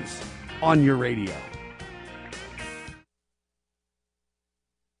seconds on your radio.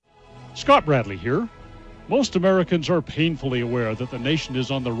 Scott Bradley here. Most Americans are painfully aware that the nation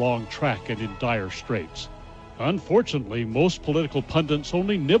is on the wrong track and in dire straits. Unfortunately, most political pundits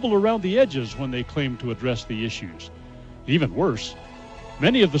only nibble around the edges when they claim to address the issues. Even worse,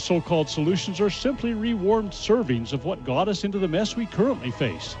 many of the so-called solutions are simply rewarmed servings of what got us into the mess we currently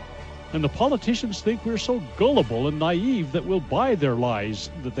face. And the politicians think we're so gullible and naive that we'll buy their lies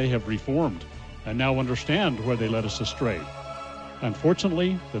that they have reformed and now understand where they led us astray.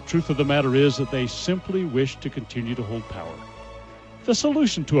 Unfortunately, the truth of the matter is that they simply wish to continue to hold power. The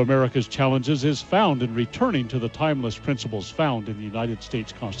solution to America's challenges is found in returning to the timeless principles found in the United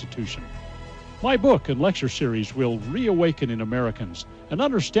States Constitution. My book and lecture series will reawaken in Americans an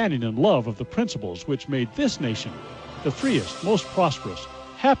understanding and love of the principles which made this nation the freest, most prosperous,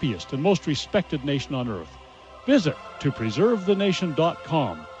 happiest, and most respected nation on earth. Visit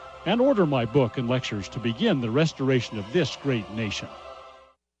topreservethenation.com and order my book and lectures to begin the restoration of this great nation.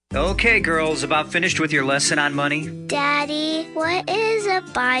 Okay, girls, about finished with your lesson on money? Daddy, what is a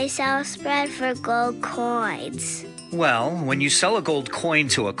buy-sell spread for gold coins? Well, when you sell a gold coin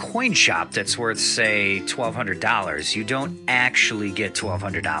to a coin shop that's worth, say, $1,200, you don't actually get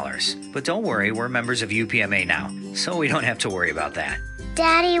 $1,200. But don't worry, we're members of UPMA now, so we don't have to worry about that.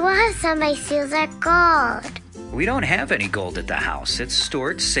 Daddy, what if somebody steals our gold? We don't have any gold at the house. It's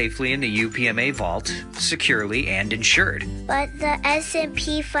stored safely in the UPMA vault, securely and insured. But the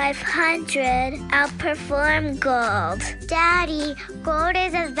S&P 500 outperformed gold. Daddy, gold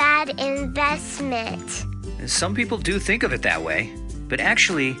is a bad investment. Some people do think of it that way, but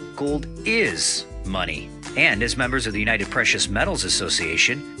actually, gold is money. And as members of the United Precious Metals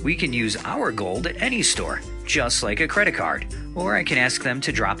Association, we can use our gold at any store, just like a credit card. Or I can ask them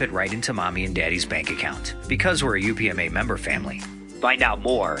to drop it right into Mommy and Daddy's bank account, because we're a UPMA member family. Find out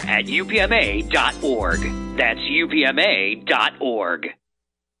more at upma.org. That's upma.org.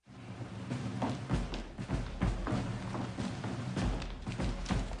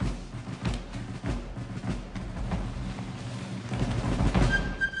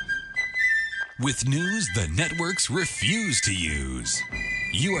 With news the networks refuse to use.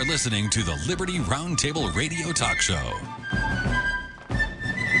 You are listening to the Liberty Roundtable Radio Talk Show.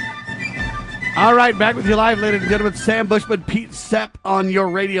 All right, back with you live, ladies and gentlemen. Sam Bushman, Pete Sepp on your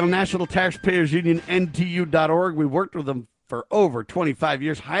radio, National Taxpayers Union, NTU.org. We worked with them for over 25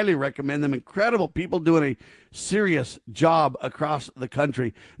 years. Highly recommend them. Incredible people doing a serious job across the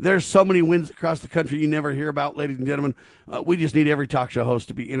country. There's so many wins across the country you never hear about, ladies and gentlemen. We just need every talk show host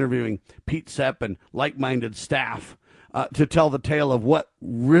to be interviewing Pete Sepp and like-minded staff to tell the tale of what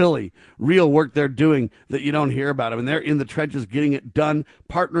really real work they're doing that you don't hear about. I mean, they're in the trenches getting it done,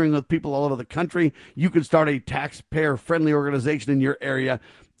 partnering with people all over the country. You can start a taxpayer-friendly organization in your area.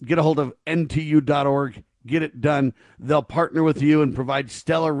 Get a hold of NTU.org. Get it done. They'll partner with you and provide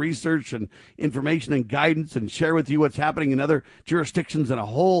stellar research and information and guidance and share with you what's happening in other jurisdictions and a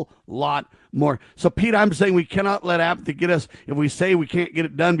whole lot more. So, Pete, I'm saying we cannot let apathy get us. If we say we can't get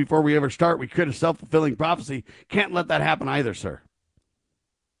it done before we ever start, we create a self-fulfilling prophecy. Can't let that happen either, sir.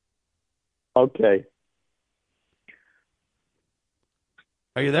 Okay.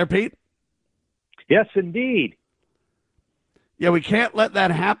 Are you there, Pete? Yes, indeed. Yeah, we can't let that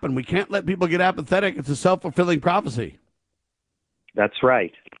happen. We can't let people get apathetic. It's a self-fulfilling prophecy. That's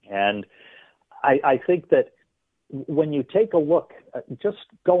right. And I think that when you take a look, just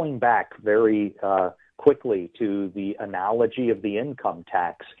going back very quickly to the analogy of the income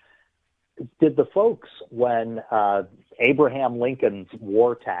tax, did the folks when Abraham Lincoln's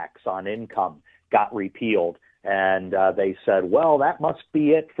war tax on income got repealed, and they said, well, that must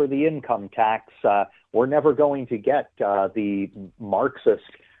be it for the income tax. We're never going to get the Marxist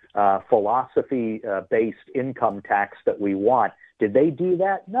philosophy-based income tax that we want. Did they do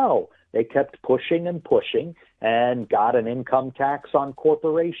that? No. They kept pushing and pushing and got an income tax on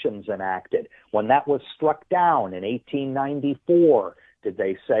corporations enacted. When that was struck down in 1894, did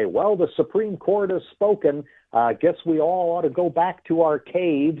they say, well, the Supreme Court has spoken, guess we all ought to go back to our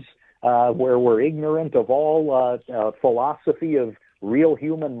caves where we're ignorant of all philosophy of real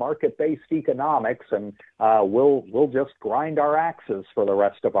human market-based economics, and we'll just grind our axes for the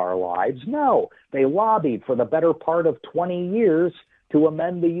rest of our lives? No, they lobbied for the better part of 20 years to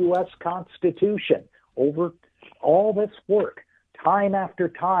amend the U.S. Constitution. Over all this work, time after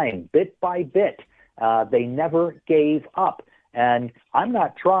time, bit by bit, they never gave up. And I'm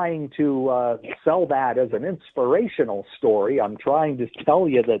not trying to sell that as an inspirational story. I'm trying to tell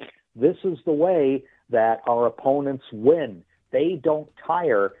you that this is the way that our opponents win. They don't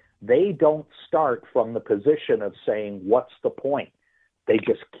tire. They don't start from the position of saying, what's the point? They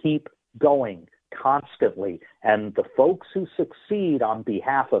just keep going constantly. And the folks who succeed on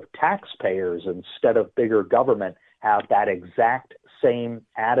behalf of taxpayers instead of bigger government have that exact same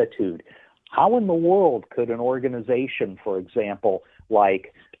attitude. How in the world could an organization, for example,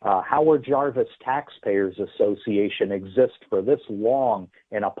 like Howard Jarvis Taxpayers Association exist for this long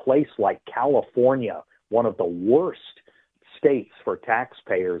in a place like California, one of the worst states for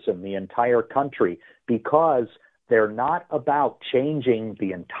taxpayers in the entire country? Because they're not about changing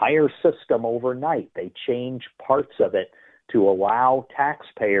the entire system overnight. They change parts of it to allow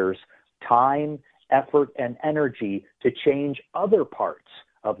taxpayers time, effort, and energy to change other parts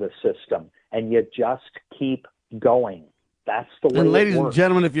of the system. And you just keep going. That's the way it works. And ladies and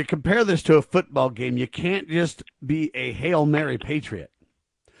gentlemen, if you compare this to a football game, you can't just be a Hail Mary Patriot.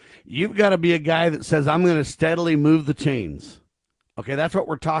 You've got to be a guy that says, I'm going to steadily move the chains. Okay, that's what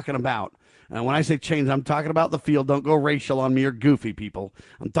we're talking about. And when I say chains, I'm talking about the field. Don't go racial on me or goofy, people.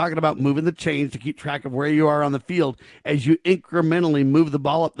 I'm talking about moving the chains to keep track of where you are on the field as you incrementally move the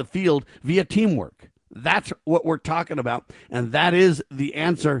ball up the field via teamwork. That's what we're talking about, and that is the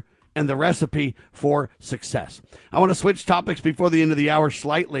answer and the recipe for success. I want to switch topics before the end of the hour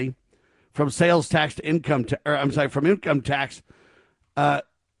slightly from sales tax to income, from income tax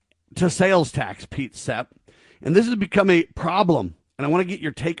to sales tax, Pete Sepp. And this has become a problem, and I want to get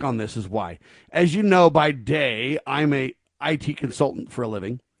your take on this is why. As you know, by day, I'm a IT consultant for a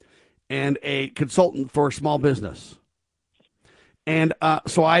living and a consultant for small business. And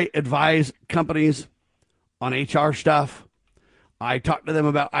so I advise companies on HR stuff. I talk to them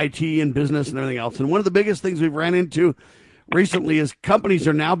about IT and business and everything else. And one of the biggest things we've ran into recently is companies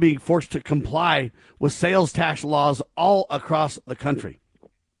are now being forced to comply with sales tax laws all across the country.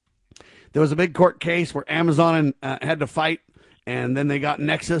 There was a big court case where Amazon had to fight, and then they got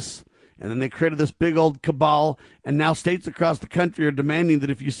Nexus, and then they created this big old cabal, and now states across the country are demanding that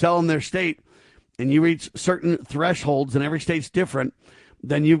if you sell in their state and you reach certain thresholds, and every state's different,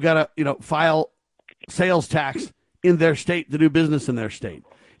 then you've got to file sales tax in their state to do business in their state.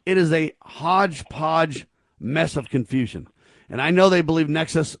 It is a hodgepodge mess of confusion. And I know they believe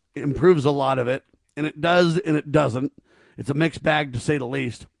Nexus improves a lot of it, and it does and it doesn't. It's a mixed bag to say the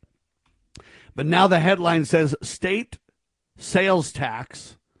least. But now the headline says state sales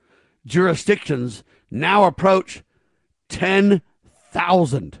tax jurisdictions now approach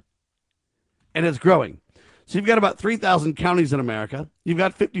 10,000. And it's growing. So you've got about 3,000 counties in America. You've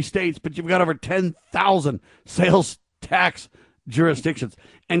got 50 states, but you've got over 10,000 sales tax jurisdictions.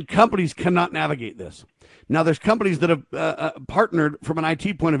 And companies cannot navigate this. Now, there's companies that have partnered from an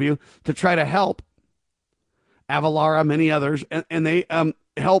IT point of view to try to help. Avalara, many others, and they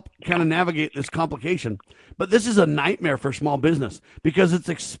help kind of navigate this complication. But this is a nightmare for small business because it's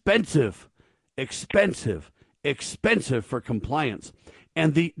expensive for compliance.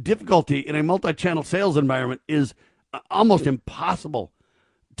 And the difficulty in a multi-channel sales environment is almost impossible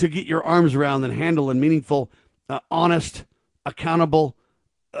to get your arms around and handle in meaningful, honest, accountable,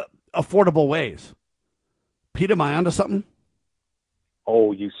 affordable ways. Pete, am I onto something?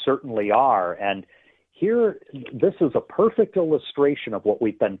 Oh, you certainly are. And here, this is a perfect illustration of what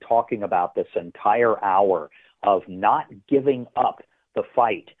we've been talking about this entire hour of not giving up the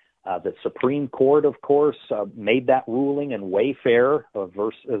fight. The Supreme Court, of course, made that ruling in Wayfair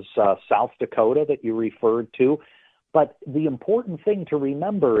versus South Dakota that you referred to. But the important thing to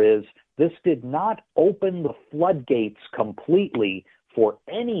remember is this did not open the floodgates completely for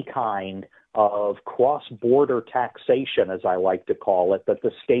any kind of cross-border taxation, as I like to call it, that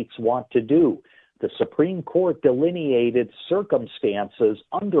the states want to do. The Supreme Court delineated circumstances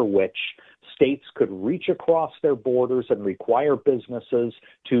under which states could reach across their borders and require businesses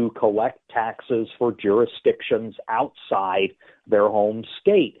to collect taxes for jurisdictions outside their home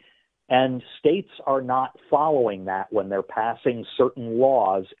state. And states are not following that when they're passing certain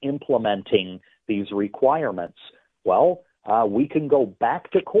laws implementing these requirements. Well, we can go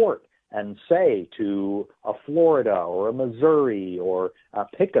back to court and say to a Florida or a Missouri or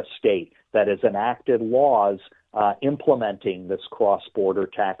pick a state that has enacted laws implementing this cross-border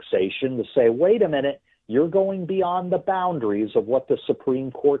taxation to say, wait a minute, you're going beyond the boundaries of what the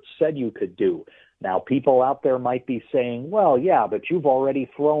Supreme Court said you could do. Now, people out there might be saying, well, yeah, but you've already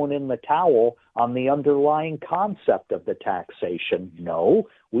thrown in the towel on the underlying concept of the taxation. No,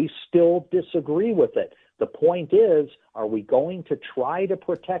 we still disagree with it. The point is, are we going to try to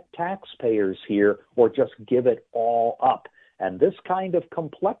protect taxpayers here or just give it all up? And this kind of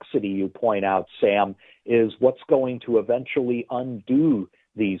complexity you point out, Sam, is what's going to eventually undo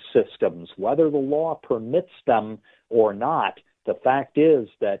these systems, whether the law permits them or not. The fact is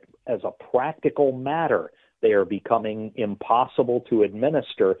that as a practical matter, they are becoming impossible to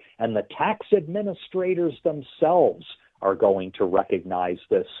administer, and the tax administrators themselves are going to recognize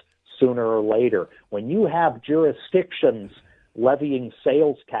this sooner or later. When you have jurisdictions levying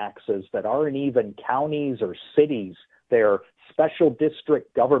sales taxes that aren't even counties or cities, they're special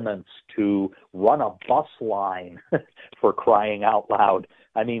district governments to run a bus line for crying out loud.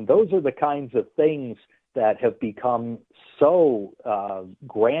 I mean, those are the kinds of things that have become so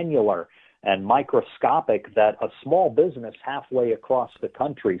granular and microscopic that a small business halfway across the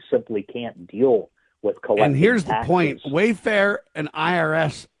country simply can't deal with collecting And here's taxes. the point. Wayfair and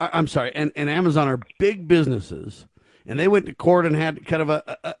IRS, and Amazon are big businesses, and they went to court and had kind of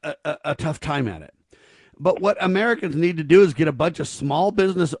a tough time at it. But what Americans need to do is get a bunch of small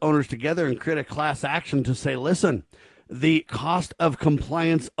business owners together and create a class action to say, listen, the cost of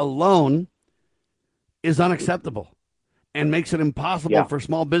compliance alone is unacceptable. and makes it impossible for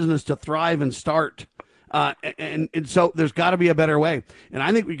small business to thrive and start. And so there's got to be a better way. And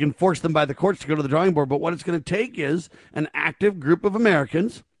I think we can force them by the courts to go to the drawing board. But what it's going to take is an active group of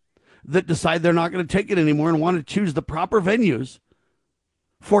Americans that decide they're not going to take it anymore and want to choose the proper venues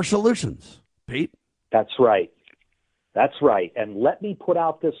for solutions. Pete? That's right. That's right. And let me put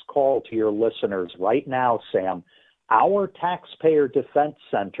out this call to your listeners right now, Sam. Our Taxpayer Defense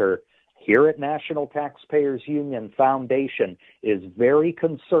Center here at National Taxpayers Union Foundation is very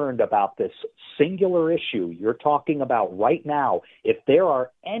concerned about this singular issue you're talking about right now. If there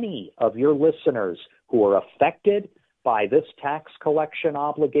are any of your listeners who are affected by this tax collection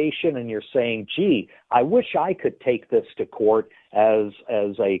obligation and you're saying, gee, I wish I could take this to court as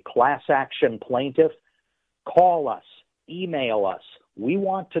a class action plaintiff, call us, email us. We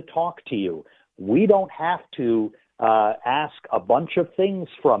want to talk to you. We don't have to ask a bunch of things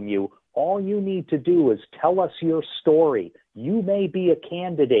from you. All you need to do is tell us your story. You may be a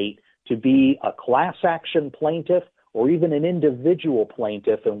candidate to be a class action plaintiff or even an individual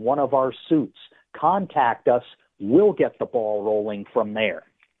plaintiff in one of our suits. Contact us. We'll get the ball rolling from there.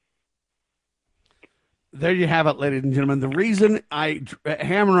 There you have it, ladies and gentlemen. The reason I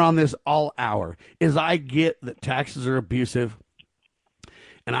hammer on this all hour is I get that taxes are abusive.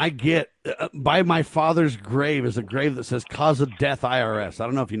 And I get, by my father's grave is a grave that says cause of death IRS. I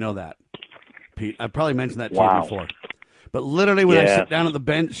don't know if you know that, Pete. I probably mentioned that to you before. But literally when I sit down at the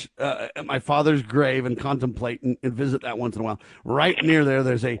bench at my father's grave and contemplate and visit that once in a while, right near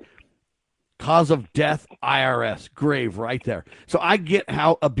there's a cause of death IRS grave right there. So I get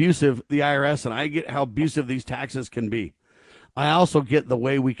how abusive the IRS and I get how abusive these taxes can be. I also get the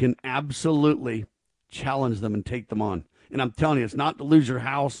way we can absolutely challenge them and take them on. And I'm telling you, it's not to lose your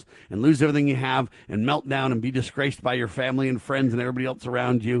house and lose everything you have and melt down and be disgraced by your family and friends and everybody else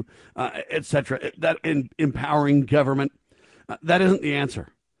around you, etc. That empowering government, that isn't the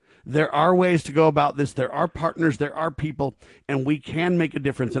answer. There are ways to go about this. There are partners, there are people, and we can make a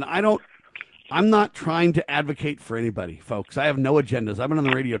difference. And I'm not trying to advocate for anybody, folks. I have no agendas. I've been on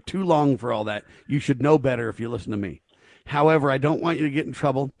the radio too long for all that. You should know better if you listen to me. However, I don't want you to get in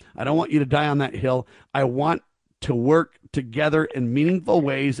trouble. I don't want you to die on that hill. I want to work together in meaningful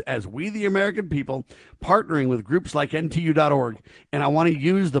ways as we, the American people, partnering with groups like NTU.org. And I want to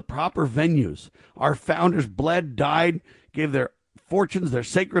use the proper venues. Our founders bled, died, gave their fortunes, their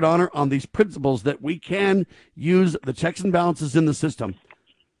sacred honor on these principles that we can use the checks and balances in the system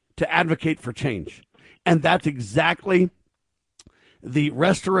to advocate for change. And that's exactly the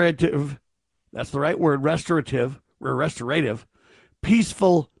restorative, that's the right word, restorative,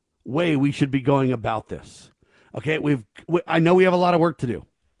 peaceful way we should be going about this. Okay, I know we have a lot of work to do.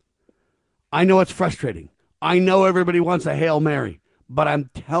 I know it's frustrating. I know everybody wants a Hail Mary, but I'm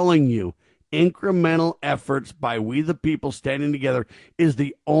telling you, incremental efforts by we the people standing together is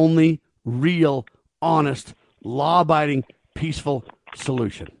the only real, honest, law-abiding, peaceful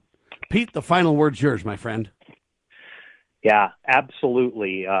solution. Pete, the final word's yours, my friend. Yeah,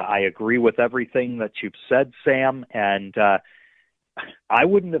 absolutely. I agree with everything that you've said, Sam, and I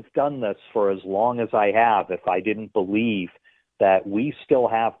wouldn't have done this for as long as I have if I didn't believe that we still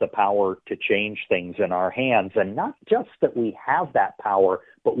have the power to change things in our hands. And not just that we have that power,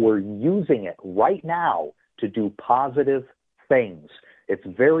 but we're using it right now to do positive things. It's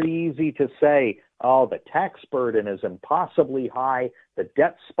very easy to say, oh, the tax burden is impossibly high. The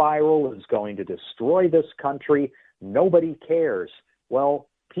debt spiral is going to destroy this country. Nobody cares. Well,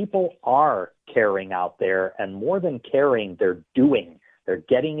 people are caring out there, and more than caring, they're doing. They're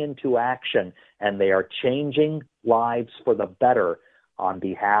getting into action, and they are changing lives for the better on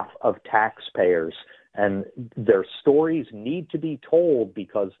behalf of taxpayers. And their stories need to be told,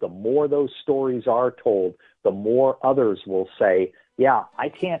 because the more those stories are told, the more others will say, yeah, I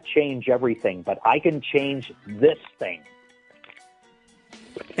can't change everything, but I can change this thing.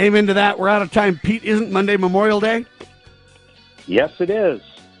 Amen to that. We're out of time. Pete, isn't Monday Memorial Day? Yes, it is.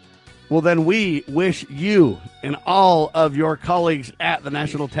 Well, then we wish you and all of your colleagues at the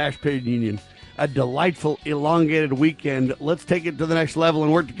National Taxpayers Union a delightful, elongated weekend. Let's take it to the next level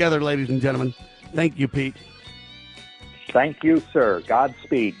and work together, ladies and gentlemen. Thank you, Pete. Thank you, sir.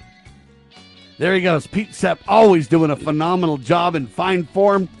 Godspeed. There he goes. Pete Sepp, always doing a phenomenal job in fine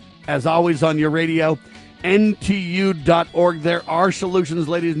form, as always on your radio. NTU.org. There are solutions,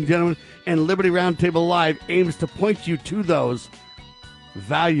 ladies and gentlemen, and Liberty Roundtable Live aims to point you to those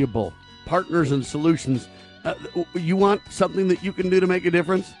valuable partners and solutions. You want something that you can do to make a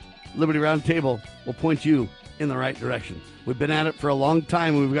difference? Liberty Roundtable will point you in the right direction. We've been at it for a long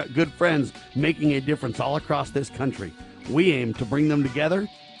time. We've got good friends making a difference all across this country. We aim to bring them together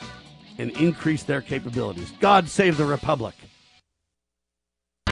and increase their capabilities. God save the Republic.